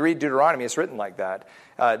 And when you read Deuteronomy, it's written like that.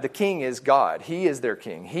 The king is God. He is their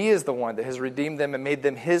king. He is the one that has redeemed them and made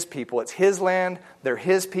them his people. It's his land. They're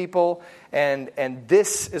his people. And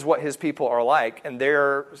this is what his people are like. And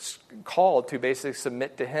they're called to basically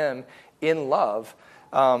submit to him in love.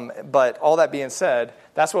 But all that being said,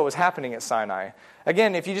 that's what was happening at Sinai.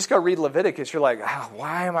 Again, if you just go read Leviticus, you're like,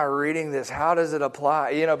 why am I reading this? How does it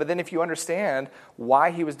apply? But then if you understand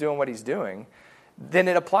why he was doing what he's doing, then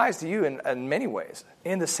it applies to you in many ways.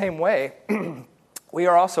 In the same way, we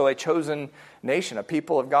are also a chosen nation, a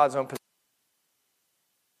people of God's own possession.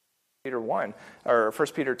 Peter 1 or 1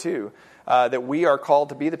 Peter 2, that we are called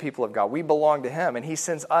to be the people of God. We belong to him, and he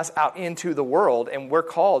sends us out into the world, and we're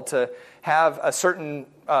called to have a certain,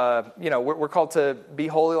 we're called to be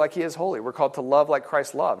holy like he is holy. We're called to love like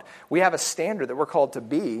Christ loved. We have a standard that we're called to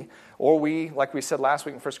be, or we, like we said last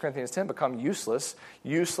week in 1 Corinthians 10, become useless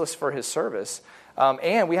for his service.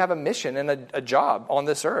 And we have a mission and a job on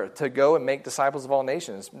this earth to go and make disciples of all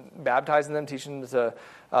nations, baptizing them, teaching them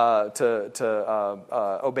to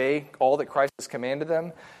obey all that Christ has commanded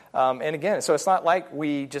them. And again, so it's not like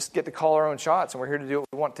we just get to call our own shots and we're here to do what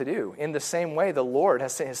we want to do. In the same way, the Lord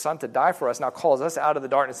has sent his Son to die for us, now calls us out of the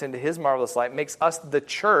darkness into his marvelous light, makes us the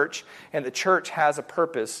church, and the church has a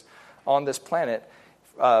purpose on this planet,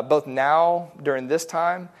 both now, during this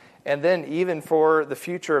time, and then even for the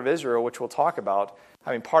future of Israel, which we'll talk about.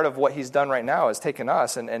 I mean, part of what he's done right now is taken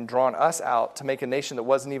us and drawn us out to make a nation that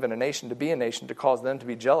wasn't even a nation to be a nation, to cause them to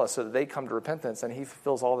be jealous so that they come to repentance, and he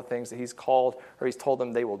fulfills all the things that he's called or he's told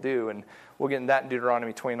them they will do. And we'll get into that in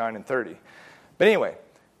Deuteronomy 29 and 30. But anyway,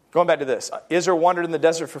 going back to this. Israel wandered in the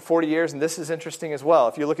desert for 40 years, and this is interesting as well.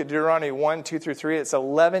 If you look at Deuteronomy 1, 2 through 3, it's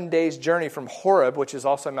 11 days' journey from Horeb, which is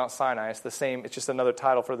also Mount Sinai. It's the same. It's just another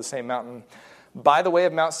title for the same mountain. By the way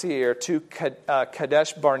of Mount Seir to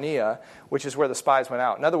Kadesh Barnea, which is where the spies went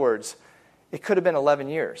out. In other words, it could have been 11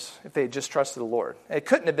 years if they had just trusted the Lord. It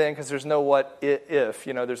couldn't have been because there's no what if,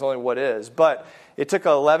 there's only what is. But it took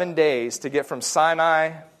 11 days to get from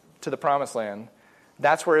Sinai to the Promised Land.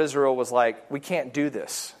 That's where Israel was like, we can't do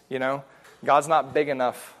this, God's not big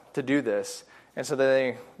enough to do this. And so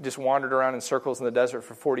they just wandered around in circles in the desert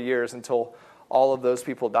for 40 years until all of those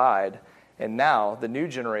people died. And now the new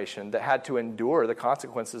generation that had to endure the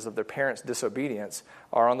consequences of their parents' disobedience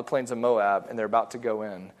are on the plains of Moab, and they're about to go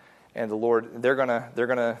in. And the Lord, they're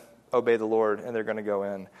gonna obey the Lord, and they're going to go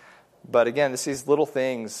in. But again, it's these little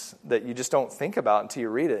things that you just don't think about until you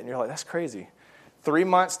read it. And you're like, that's crazy. 3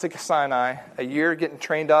 months to Sinai, a year getting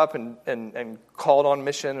trained up and called on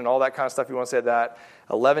mission and all that kind of stuff. You want to say that.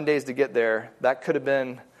 11 days to get there. That could have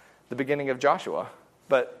been the beginning of Joshua.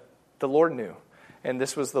 But the Lord knew. And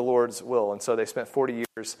this was the Lord's will. And so they spent 40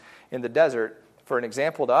 years in the desert for an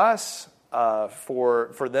example to us,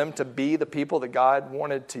 for them to be the people that God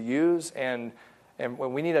wanted to use. And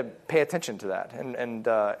we need to pay attention to that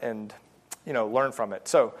and learn from it.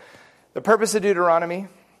 So the purpose of Deuteronomy.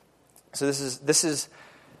 So this is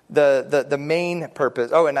the main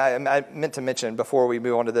purpose. Oh, and I meant to mention before we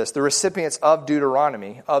move on to this, the recipients of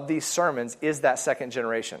Deuteronomy, of these sermons, is that second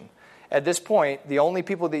generation. At this point, the only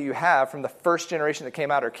people that you have from the first generation that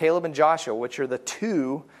came out are Caleb and Joshua, which are the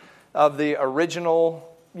two of the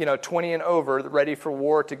original, 20 and over, ready for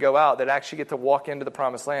war to go out, that actually get to walk into the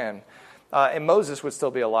promised land. And Moses would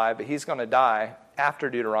still be alive, but he's going to die after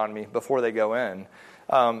Deuteronomy before they go in.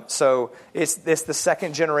 So it's the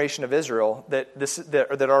second generation of Israel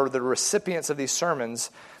that are the recipients of these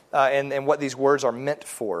sermons and what these words are meant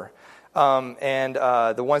for.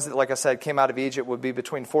 The ones that, like I said, came out of Egypt would be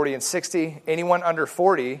between 40 and 60. Anyone under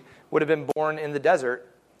 40 would have been born in the desert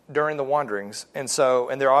during the wanderings. And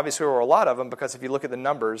there obviously were a lot of them, because if you look at the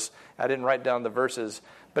numbers, I didn't write down the verses,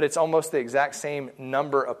 but it's almost the exact same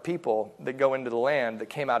number of people that go into the land that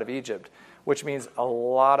came out of Egypt, which means a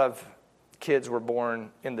lot of kids were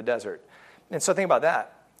born in the desert. And so think about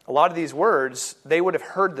that. A lot of these words, they would have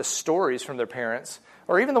heard the stories from their parents,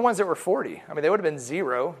 or even the ones that were 40. I mean, they would have been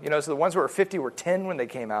 0. So the ones that were 50 were 10 when they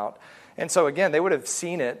came out. And so again, they would have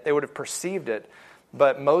seen it. They would have perceived it.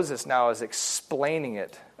 But Moses now is explaining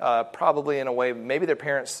it, probably in a way maybe their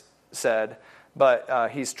parents said, but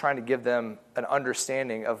he's trying to give them an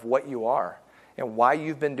understanding of what you are and why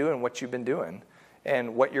you've been doing what you've been doing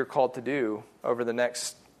and what you're called to do over the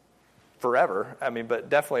next forever. I mean, but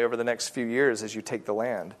definitely over the next few years as you take the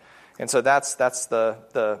land. And so that's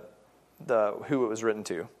the who it was written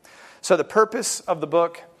to. So the purpose of the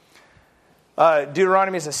book,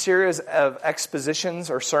 Deuteronomy, is a series of expositions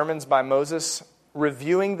or sermons by Moses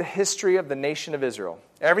reviewing the history of the nation of Israel.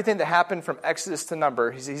 Everything that happened from Exodus to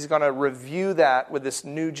Number, he's going to review that with this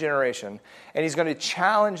new generation. And he's going to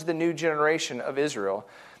challenge the new generation of Israel,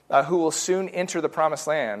 who will soon enter the promised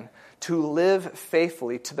land, to live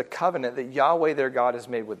faithfully to the covenant that Yahweh their God has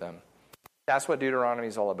made with them. That's what Deuteronomy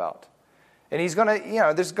is all about. And he's going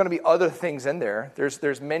to, there's going to be other things in there.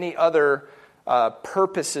 There's many other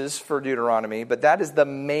purposes for Deuteronomy, but that is the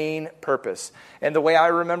main purpose. And the way I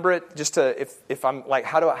remember it, just to, if I'm like,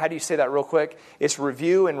 how do you say that real quick? It's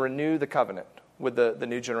review and renew the covenant with the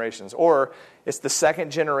new generations. Or it's the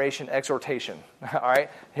second generation exhortation. All right?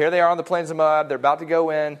 Here they are on the plains of Moab. They're about to go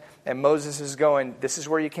in, and Moses is going, this is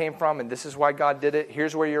where you came from, and this is why God did it.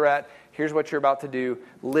 Here's where you're at. Here's what you're about to do.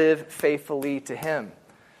 Live faithfully to Him.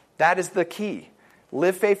 That is the key.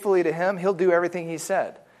 Live faithfully to Him. He'll do everything He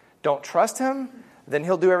said. Don't trust Him, then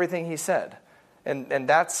He'll do everything He said. And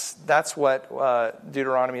that's what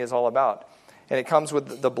Deuteronomy is all about. And it comes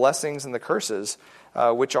with the blessings and the curses,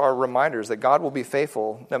 which are reminders that God will be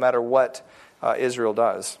faithful no matter what Israel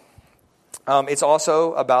does. It's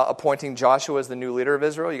also about appointing Joshua as the new leader of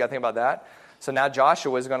Israel. You got to think about that. So now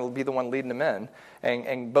Joshua is going to be the one leading them in.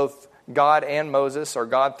 And both God and Moses, or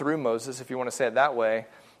God through Moses, if you want to say it that way,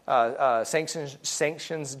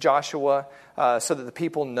 sanctions Joshua so that the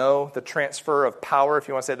people know the transfer of power, if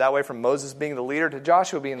you want to say it that way, from Moses being the leader to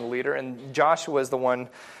Joshua being the leader. And Joshua is the one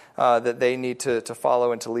that they need to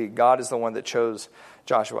follow and to lead. God is the one that chose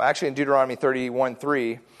Joshua. Actually, in Deuteronomy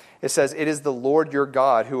 31:3, it says, "It is the Lord your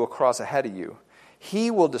God who will cross ahead of you.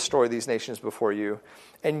 He will destroy these nations before you,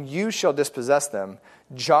 and you shall dispossess them.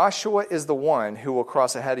 Joshua is the one who will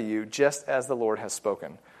cross ahead of you, just as the Lord has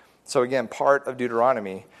spoken." So again, part of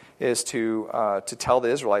Deuteronomy is to tell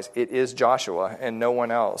the Israelites, it is Joshua and no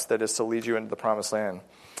one else that is to lead you into the promised land.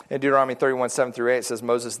 In Deuteronomy 31:7-8, it says,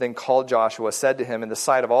 "Moses then called Joshua, said to him in the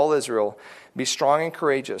sight of all Israel, 'Be strong and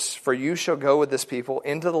courageous, for you shall go with this people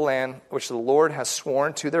into the land which the Lord has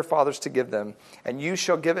sworn to their fathers to give them, and you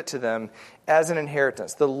shall give it to them as an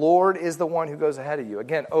inheritance.'" The Lord is the one who goes ahead of you.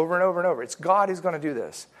 Again, over and over and over. It's God who's going to do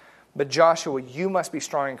this. But Joshua, you must be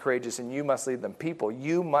strong and courageous, and you must lead them. People,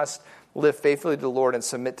 you must live faithfully to the Lord and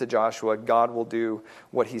submit to Joshua. God will do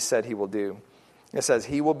what He said He will do. It says,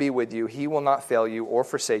 "He will be with you. He will not fail you or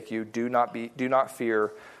forsake you. Do not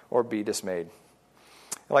fear or be dismayed."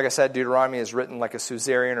 Like I said, Deuteronomy is written like a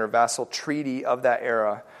suzerain or vassal treaty of that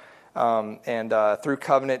era. Through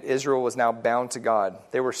covenant, Israel was now bound to God.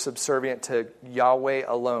 They were subservient to Yahweh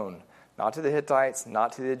alone. not to the Hittites,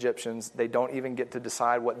 not to the Egyptians. They don't even get to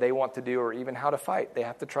decide what they want to do or even how to fight. They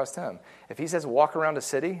have to trust him. If he says walk around a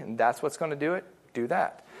city and that's what's going to do it, do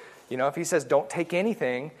that. If he says don't take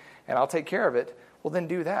anything and I'll take care of it, well, then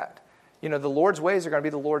do that. The Lord's ways are going to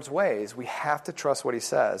be the Lord's ways. We have to trust what he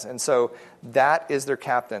says. And so that is their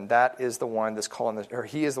captain. That is the one that's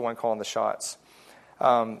he is the one calling the shots.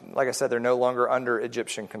 Like I said, they're no longer under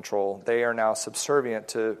Egyptian control. They are now subservient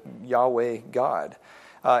to Yahweh God.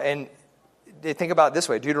 And they think about it this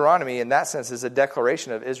way. Deuteronomy, in that sense, is a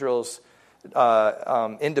declaration of Israel's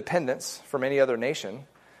independence from any other nation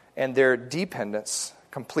and their dependence,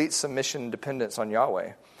 complete submission and dependence on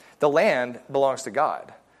Yahweh. The land belongs to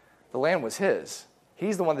God. The land was his.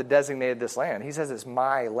 He's the one that designated this land. He says it's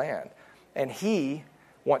my land. And he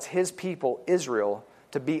wants his people, Israel,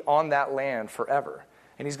 to be on that land forever.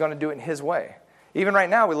 And he's going to do it in his way. Even right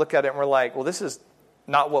now, we look at it and we're like, well, this is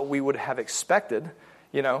not what we would have expected.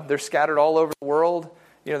 They're scattered all over the world.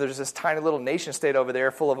 There's this tiny little nation state over there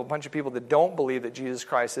full of a bunch of people that don't believe that Jesus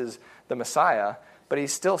Christ is the Messiah. But he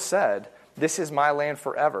still said, this is my land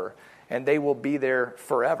forever. And they will be there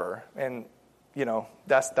forever. And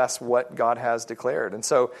that's what God has declared. And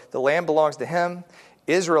so the land belongs to him.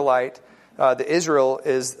 Israel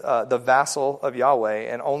is the vassal of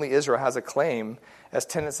Yahweh, and only Israel has a claim as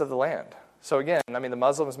tenants of the land. So again, the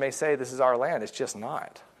Muslims may say this is our land. It's just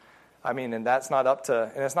not. And that's not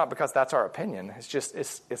and it's not because that's our opinion. It's just,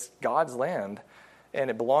 it's God's land, and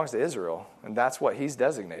it belongs to Israel, and that's what he's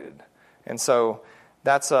designated. And so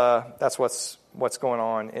that's what's going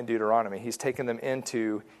on in Deuteronomy. He's taken them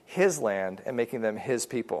into his land and making them his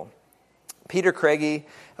people. Peter Craigie,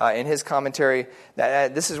 in his commentary,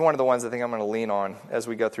 this is one of the ones I think I'm going to lean on as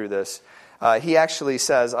we go through this. He actually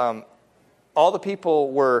says, all the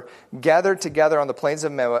people were gathered together on the plains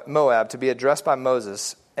of Moab to be addressed by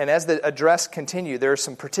Moses. And as the address continued, there are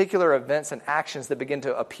some particular events and actions that begin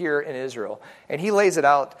to appear in Israel. And he lays it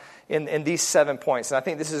out in these 7 points. And I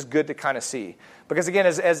think this is good to kind of see. Because again,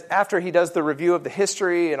 as after he does the review of the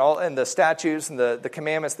history and the statutes and the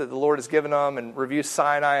commandments that the Lord has given them and reviews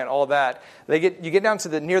Sinai and all that, you get down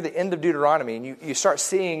to near the end of Deuteronomy and you start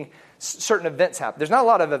seeing certain events happen. There's not a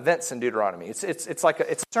lot of events in Deuteronomy. It's like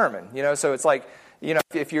it's a sermon, So it's like,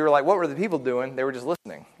 if you were like, what were the people doing? They were just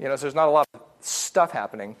listening, So there's not a lot of stuff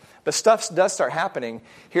happening. But stuff does start happening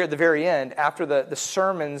here at the very end after the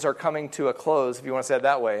sermons are coming to a close, if you want to say it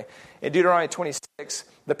that way. In Deuteronomy 26,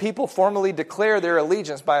 the people formally declare their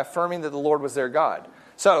allegiance by affirming that the Lord was their God.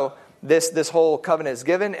 So this whole covenant is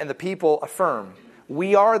given, and the people affirm.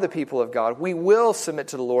 We are the people of God. We will submit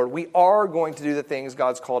to the Lord. We are going to do the things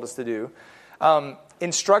God's called us to do.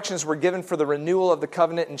 Instructions were given for the renewal of the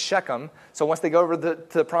covenant in Shechem. So once they go over to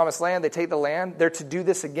the promised land, they take the land. They're to do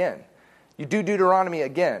this again. You do Deuteronomy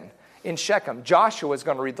again. In Shechem, Joshua is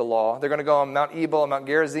going to read the law. They're going to go on Mount Ebal and Mount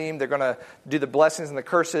Gerizim. They're going to do the blessings and the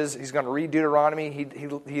curses. He's going to read Deuteronomy.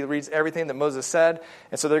 He reads everything that Moses said.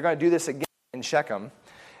 And so they're going to do this again in Shechem.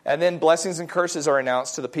 And then blessings and curses are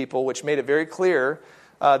announced to the people, which made it very clear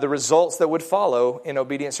the results that would follow in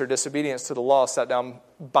obedience or disobedience to the law set down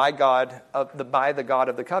by the God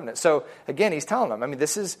of the covenant. So again, he's telling them,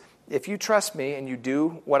 this is, if you trust me and you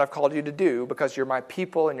do what I've called you to do because you're my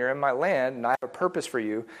people and you're in my land and I have a purpose for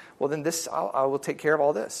you, well then I will take care of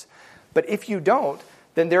all this. But if you don't,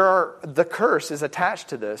 then the curse is attached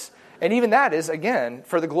to this. And even that is, again,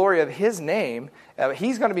 for the glory of his name.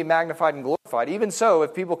 He's going to be magnified and glorified. Even so,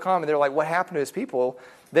 if people come and they're like, what happened to his people?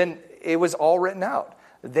 Then it was all written out.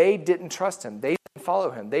 They didn't trust him. They didn't follow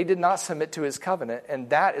him. They did not submit to his covenant. And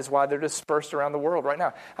that is why they're dispersed around the world right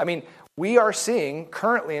now. We are seeing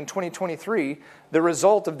currently in 2023 the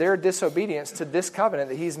result of their disobedience to this covenant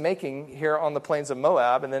that he's making here on the plains of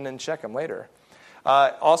Moab and then in Shechem later.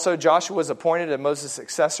 Also, Joshua was appointed as Moses'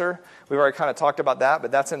 successor. We've already kind of talked about that,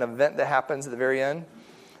 but that's an event that happens at the very end.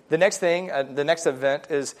 The next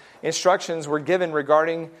event is instructions were given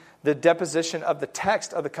regarding the deposition of the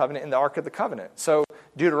text of the covenant in the Ark of the Covenant. So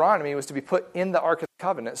Deuteronomy was to be put in the Ark of the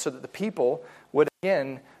Covenant so that the people would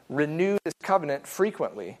again renew this covenant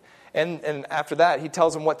frequently. And after that, he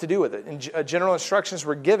tells them what to do with it. And general instructions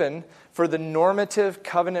were given for the normative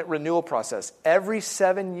covenant renewal process. Every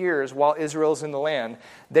 7 years while Israel's in the land,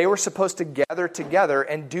 they were supposed to gather together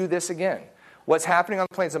and do this again. What's happening on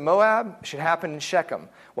the plains of Moab should happen in Shechem.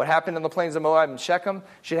 What happened on the plains of Moab and Shechem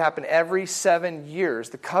should happen every 7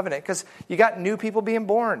 years. The covenant, because you got new people being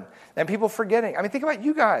born and people forgetting. Think about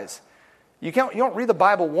you guys. You don't read the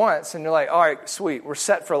Bible once and you're like, all right, sweet, we're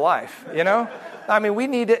set for life, we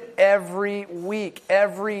need it every week,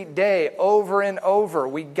 every day, over and over.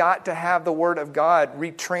 We got to have the Word of God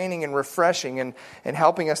retraining and refreshing and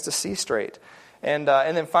helping us to see straight. And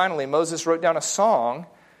then finally, Moses wrote down a song.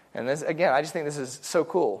 And this, again, I just think this is so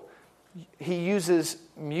cool. He uses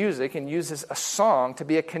music and uses a song to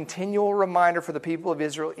be a continual reminder for the people of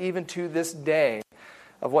Israel, even to this day,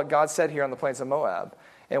 of what God said here on the plains of Moab.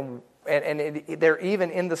 And they're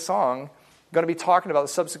even in the song going to be talking about the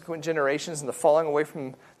subsequent generations and the falling away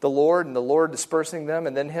from the Lord and the Lord dispersing them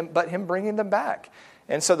and then him bringing them back.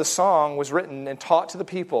 And so the song was written and taught to the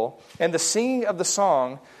people. And the singing of the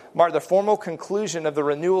song marked the formal conclusion of the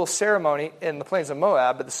renewal ceremony in the plains of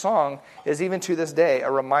Moab. But the song is even to this day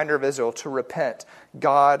a reminder of Israel to repent.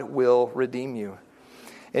 God will redeem you.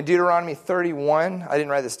 In Deuteronomy 31, I didn't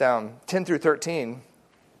write this down, 10 through 13,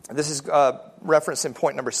 this is referenced in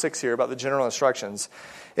point number 6 here about the general instructions.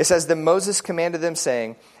 It says, Then Moses commanded them,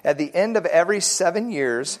 saying, At the end of every 7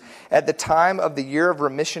 years, at the time of the year of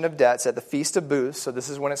remission of debts, at the Feast of Booths, so this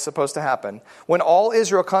is when it's supposed to happen, when all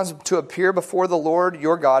Israel comes to appear before the Lord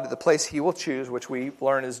your God at the place he will choose, which we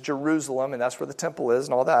learn is Jerusalem, and that's where the temple is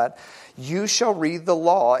and all that, you shall read the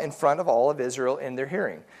law in front of all of Israel in their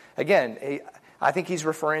hearing. Again, I think he's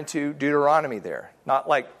referring to Deuteronomy there. Not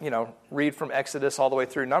like, read from Exodus all the way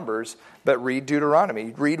through Numbers, but read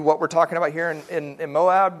Deuteronomy. Read what we're talking about here in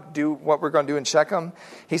Moab. Do what we're going to do in Shechem.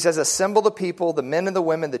 He says, assemble the people, the men and the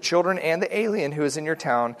women, the children and the alien who is in your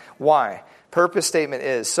town. Why? Purpose statement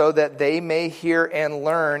is, so that they may hear and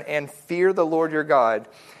learn and fear the Lord your God,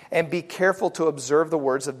 and be careful to observe the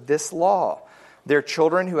words of this law. Their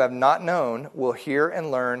children who have not known will hear and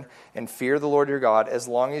learn and fear the Lord your God as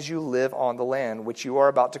long as you live on the land which you are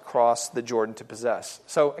about to cross the Jordan to possess.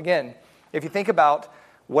 So again, if you think about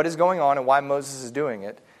what is going on and why Moses is doing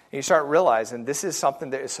it, and you start realizing this is something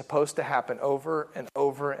that is supposed to happen over and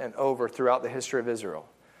over and over throughout the history of Israel.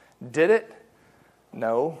 Did it?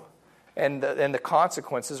 No. And the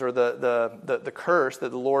consequences or the curse that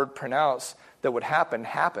the Lord pronounced that would happen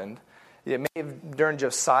happened. It may have during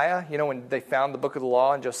Josiah, when they found the book of the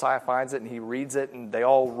law and Josiah finds it and he reads it and they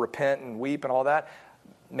all repent and weep and all that.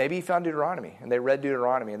 Maybe he found Deuteronomy and they read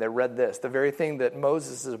Deuteronomy and they read this. The very thing that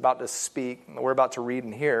Moses is about to speak, we're about to read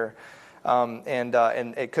and hear. And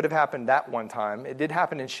it could have happened that one time. It did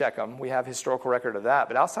happen in Shechem. We have historical record of that.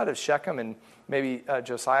 But outside of Shechem and maybe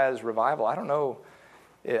Josiah's revival, I don't know.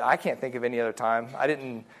 I can't think of any other time. I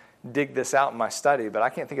didn't dig this out in my study, but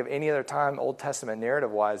I can't think of any other time Old Testament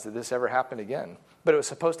narrative-wise that this ever happened again. But it was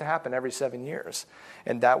supposed to happen every 7 years,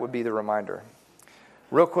 and that would be the reminder.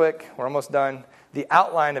 Real quick, we're almost done. The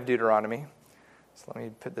outline of Deuteronomy. So let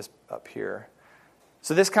me put this up here.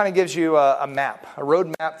 So this kind of gives you a map, a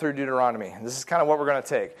road map through Deuteronomy. This is kind of what we're going to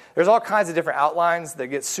take. There's all kinds of different outlines that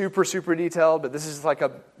get super, super detailed, but this is like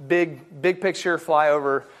a big picture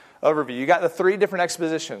flyover overview. You got the 3 different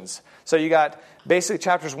expositions. So you got basically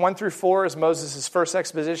chapters 1 through 4 is Moses' first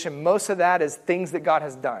exposition. Most of that is things that God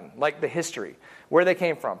has done, like the history, where they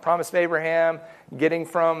came from. Promise of Abraham, getting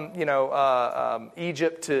from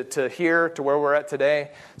Egypt to here to where we're at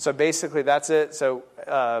today. So basically that's it. So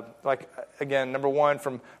again, number 1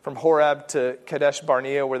 from Horeb to Kadesh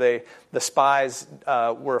Barnea, where the spies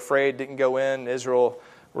were afraid, didn't go in. Israel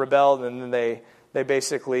rebelled, and then they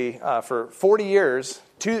basically for 40 years.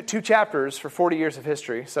 Two chapters for 40 years of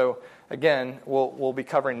history. So again, we'll be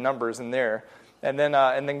covering numbers in there, and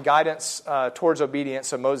then guidance towards obedience.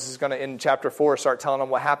 So Moses is going to in chapter 4 start telling them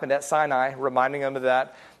what happened at Sinai, reminding them of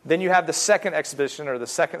that. Then you have the second exposition or the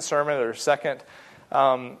second sermon or second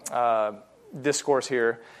discourse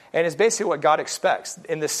here, and it's basically what God expects.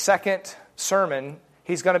 In the second sermon,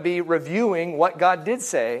 he's going to be reviewing what God did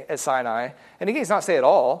say at Sinai, and again, he's not say it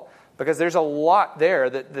all. Because there's a lot there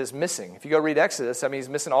that is missing. If you go read Exodus, he's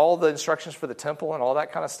missing all the instructions for the temple and all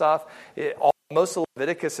that kind of stuff. Most of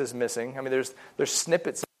Leviticus is missing. There's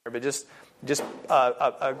snippets there, but just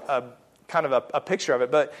a kind of a picture of it.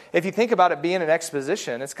 But if you think about it being an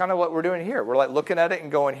exposition, it's kind of what we're doing here. We're like looking at it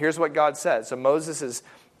and going, here's what God said. So Moses is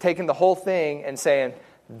taking the whole thing and saying,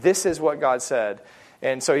 this is what God said.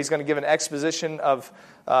 And so he's going to give an exposition of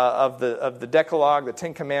the Decalogue, the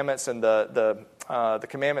 10 Commandments, and the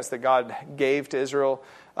commandments that God gave to Israel.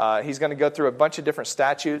 He's going to go through a bunch of different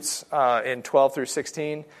statutes in 12 through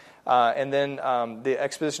 16, and then the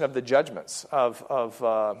exposition of the judgments of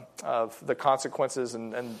the consequences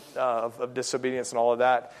and of disobedience and all of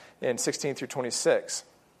that in 16 through 26.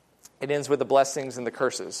 It ends with the blessings and the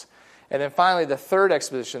curses. And then finally, the third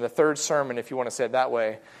exposition, the third sermon, if you want to say it that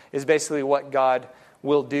way, is basically what God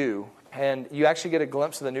will do. And you actually get a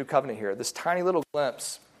glimpse of the new covenant here. This tiny little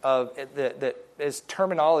glimpse of that is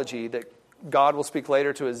terminology that God will speak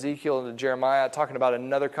later to Ezekiel and to Jeremiah, talking about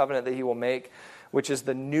another covenant that he will make, which is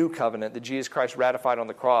the new covenant that Jesus Christ ratified on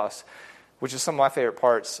the cross, which is some of my favorite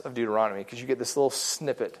parts of Deuteronomy, because you get this little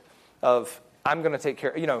snippet of I'm going to take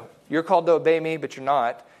care. You're called to obey me, but you're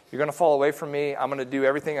not. You're going to fall away from me. I'm going to do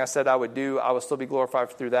everything I said I would do. I will still be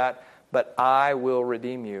glorified through that, but I will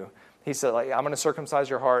redeem you. He said, I'm going to circumcise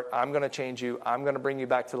your heart. I'm going to change you. I'm going to bring you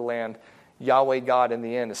back to the land. Yahweh God, in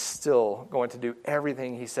the end, is still going to do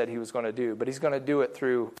everything he said he was going to do, but he's going to do it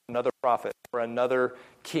through another prophet or another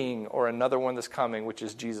king or another one that's coming, which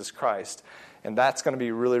is Jesus Christ. And that's going to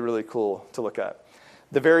be really, really cool to look at.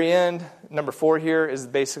 The very end, number 4 here, is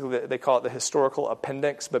basically, they call it the historical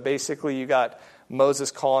appendix, but basically you got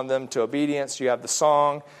Moses calling them to obedience. You have the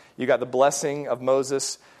song. You got the blessing of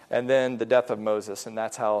Moses, and then the death of Moses, and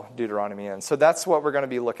that's how Deuteronomy ends. So that's what we're going to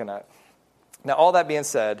be looking at. Now, all that being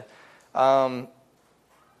said,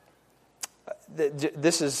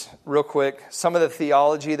 this is real quick. Some of the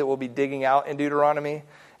theology that we'll be digging out in Deuteronomy,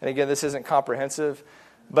 and again, this isn't comprehensive,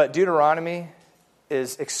 but Deuteronomy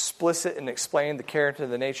is explicit in explaining the character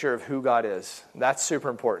and the nature of who God is. That's super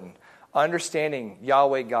important. Understanding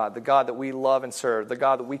Yahweh God, the God that we love and serve, the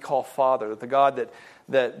God that we call Father, the God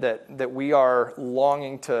that we are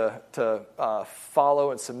longing to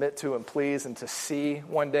follow and submit to and please and to see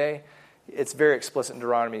one day. It's very explicit in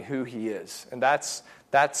Deuteronomy who he is. And that's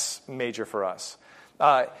major for us.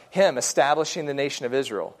 Him establishing the nation of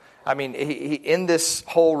Israel. I mean, he in this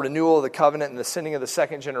whole renewal of the covenant and the sending of the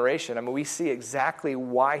second generation, I mean, we see exactly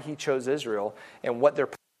why he chose Israel and what their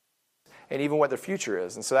and even what their future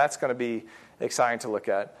is. And so that's going to be exciting to look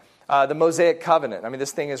at. The Mosaic covenant. I mean,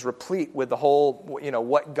 this thing is replete with the whole,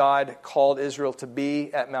 what God called Israel to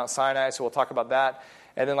be at Mount Sinai. So we'll talk about that.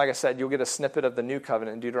 And then, like I said, you'll get a snippet of the new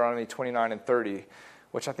covenant in Deuteronomy 29 and 30,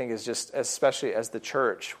 which I think is just, especially as the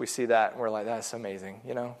church, we see that and we're like, that's amazing.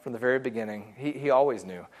 From the very beginning, he always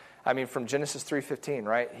knew. I mean, from Genesis 3:15,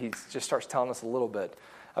 right? He just starts telling us a little bit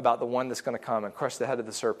about the one that's going to come and crush the head of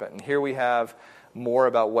the serpent. And here we have more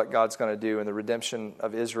about what God's going to do in the redemption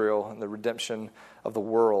of Israel and the redemption of the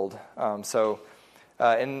world.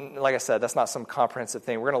 And like I said, that's not some comprehensive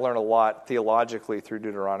thing. We're going to learn a lot theologically through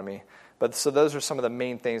Deuteronomy. But so those are some of the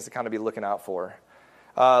main things to kind of be looking out for.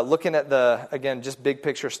 Looking at again, just big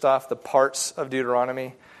picture stuff, the parts of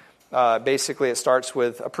Deuteronomy. Basically, it starts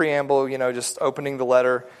with a preamble, just opening the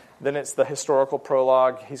letter. Then it's the historical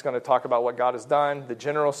prologue. He's going to talk about what God has done, the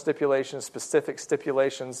general stipulations, specific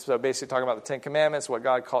stipulations. So basically talking about the Ten Commandments, what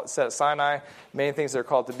God said at Sinai, main things they're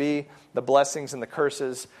called to be, the blessings and the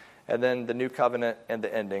curses, and then the new covenant and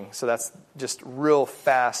the ending. So that's just real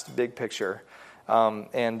fast, big picture.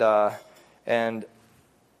 And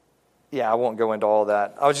yeah, I won't go into all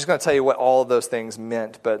that. I was just going to tell you what all of those things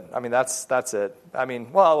meant, but I mean, that's it. I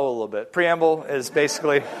mean, well, a little bit. Preamble is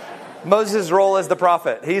basically Moses' role as the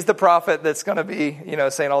prophet. He's the prophet that's going to be,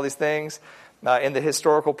 saying all these things. In the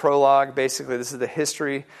historical prologue, basically, this is the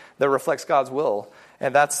history that reflects God's will.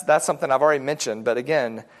 And that's something I've already mentioned. But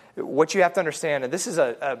again, what you have to understand, and this is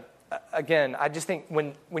again, I just think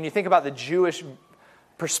when you think about the Jewish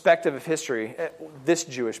perspective of history, this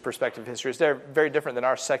Jewish perspective of history is very different than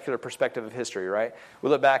our secular perspective of history, right? We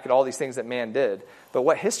look back at all these things that man did, but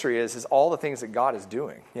what history is all the things that God is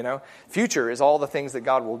doing, Future is all the things that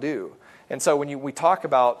God will do. And so when we talk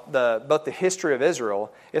about both the history of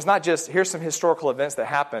Israel, it's not just, here's some historical events that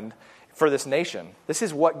happened for this nation. This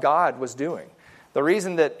is what God was doing. The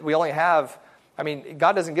reason that we only have,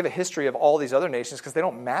 God doesn't give a history of all these other nations because they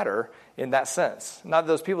don't matter in that sense. Not that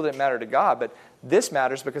those people didn't matter to God, but this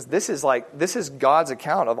matters because this is God's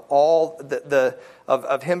account of all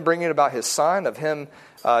of Him bringing about His Son, of Him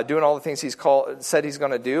doing all the things said He's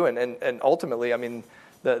going to do, and ultimately,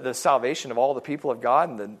 the salvation of all the people of God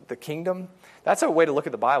and the kingdom. That's a way to look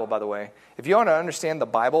at the Bible, by the way. If you want to understand the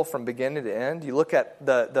Bible from beginning to end, you look at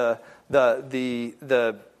the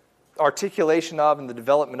articulation of and the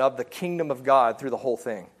development of the kingdom of God through the whole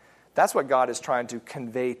thing. That's what God is trying to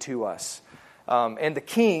convey to us. And the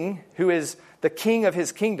king, who is the king of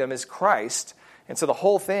his kingdom, is Christ. And so the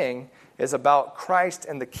whole thing is about Christ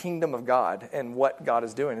and the kingdom of God and what God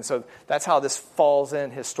is doing. And so that's how this falls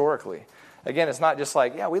in historically. Again, it's not just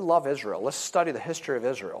like, yeah, we love Israel. Let's study the history of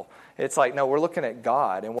Israel. It's like, no, we're looking at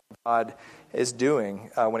God and what God is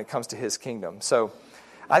doing when it comes to his kingdom. So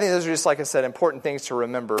I think those are just, like I said, important things to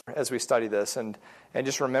remember as we study this. And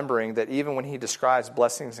just remembering that even when he describes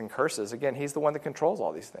blessings and curses, again, he's the one that controls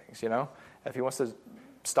all these things, If he wants to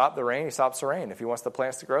stop the rain, he stops the rain. If he wants the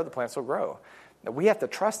plants to grow, the plants will grow. Now, we have to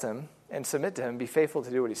trust him and submit to him, be faithful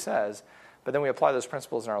to do what he says. But then we apply those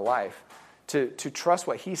principles in our life. To trust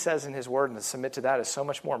what he says in his word and to submit to that is so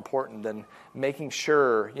much more important than making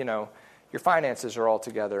sure, your finances are all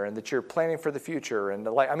together and that you're planning for the future. And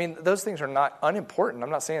those things are not unimportant. I'm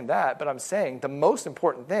not saying that, but I'm saying the most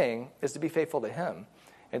important thing is to be faithful to him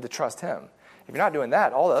and to trust him. If you're not doing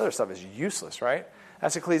that, all the other stuff is useless, right?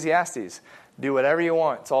 That's Ecclesiastes. Do whatever you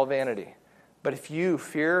want. It's all vanity. But if you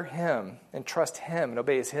fear him and trust him and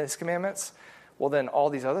obey his commandments, well, then all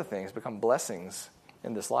these other things become blessings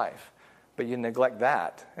in this life. But you neglect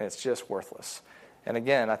that, and it's just worthless. And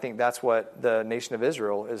again, I think that's what the nation of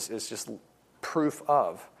Israel is just proof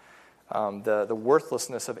of. The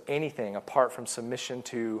worthlessness of anything apart from submission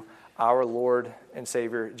to our Lord and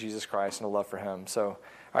Savior, Jesus Christ, and a love for him. So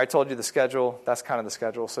I told you the schedule. That's kind of the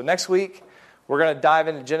schedule. So next week, we're going to dive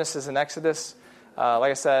into Genesis and Exodus.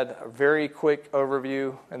 Like I said, a very quick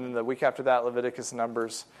overview. And then the week after that, Leviticus and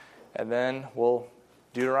Numbers. And then we'll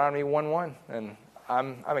Deuteronomy 1:1. And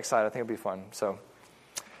I'm excited. I think it'll be fun. So,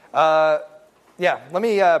 let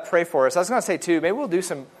me pray for us. I was going to say, too, maybe we'll do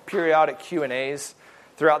some periodic Q&As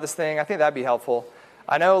throughout this thing. I think that'd be helpful.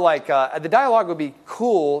 I know, the dialogue would be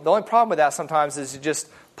cool. The only problem with that sometimes is it just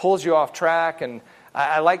pulls you off track. And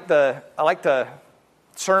I like the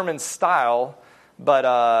sermon style, but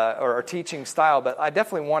or teaching style. But I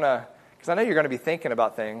definitely want to, because I know you're going to be thinking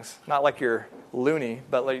about things. Not like you're loony,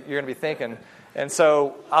 but like you're going to be thinking. And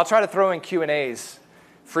so I'll try to throw in Q&As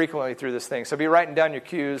frequently through this thing. So be writing down your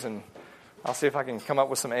Q's, and I'll see if I can come up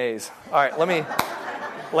with some A's. All right, let me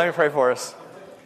pray for us.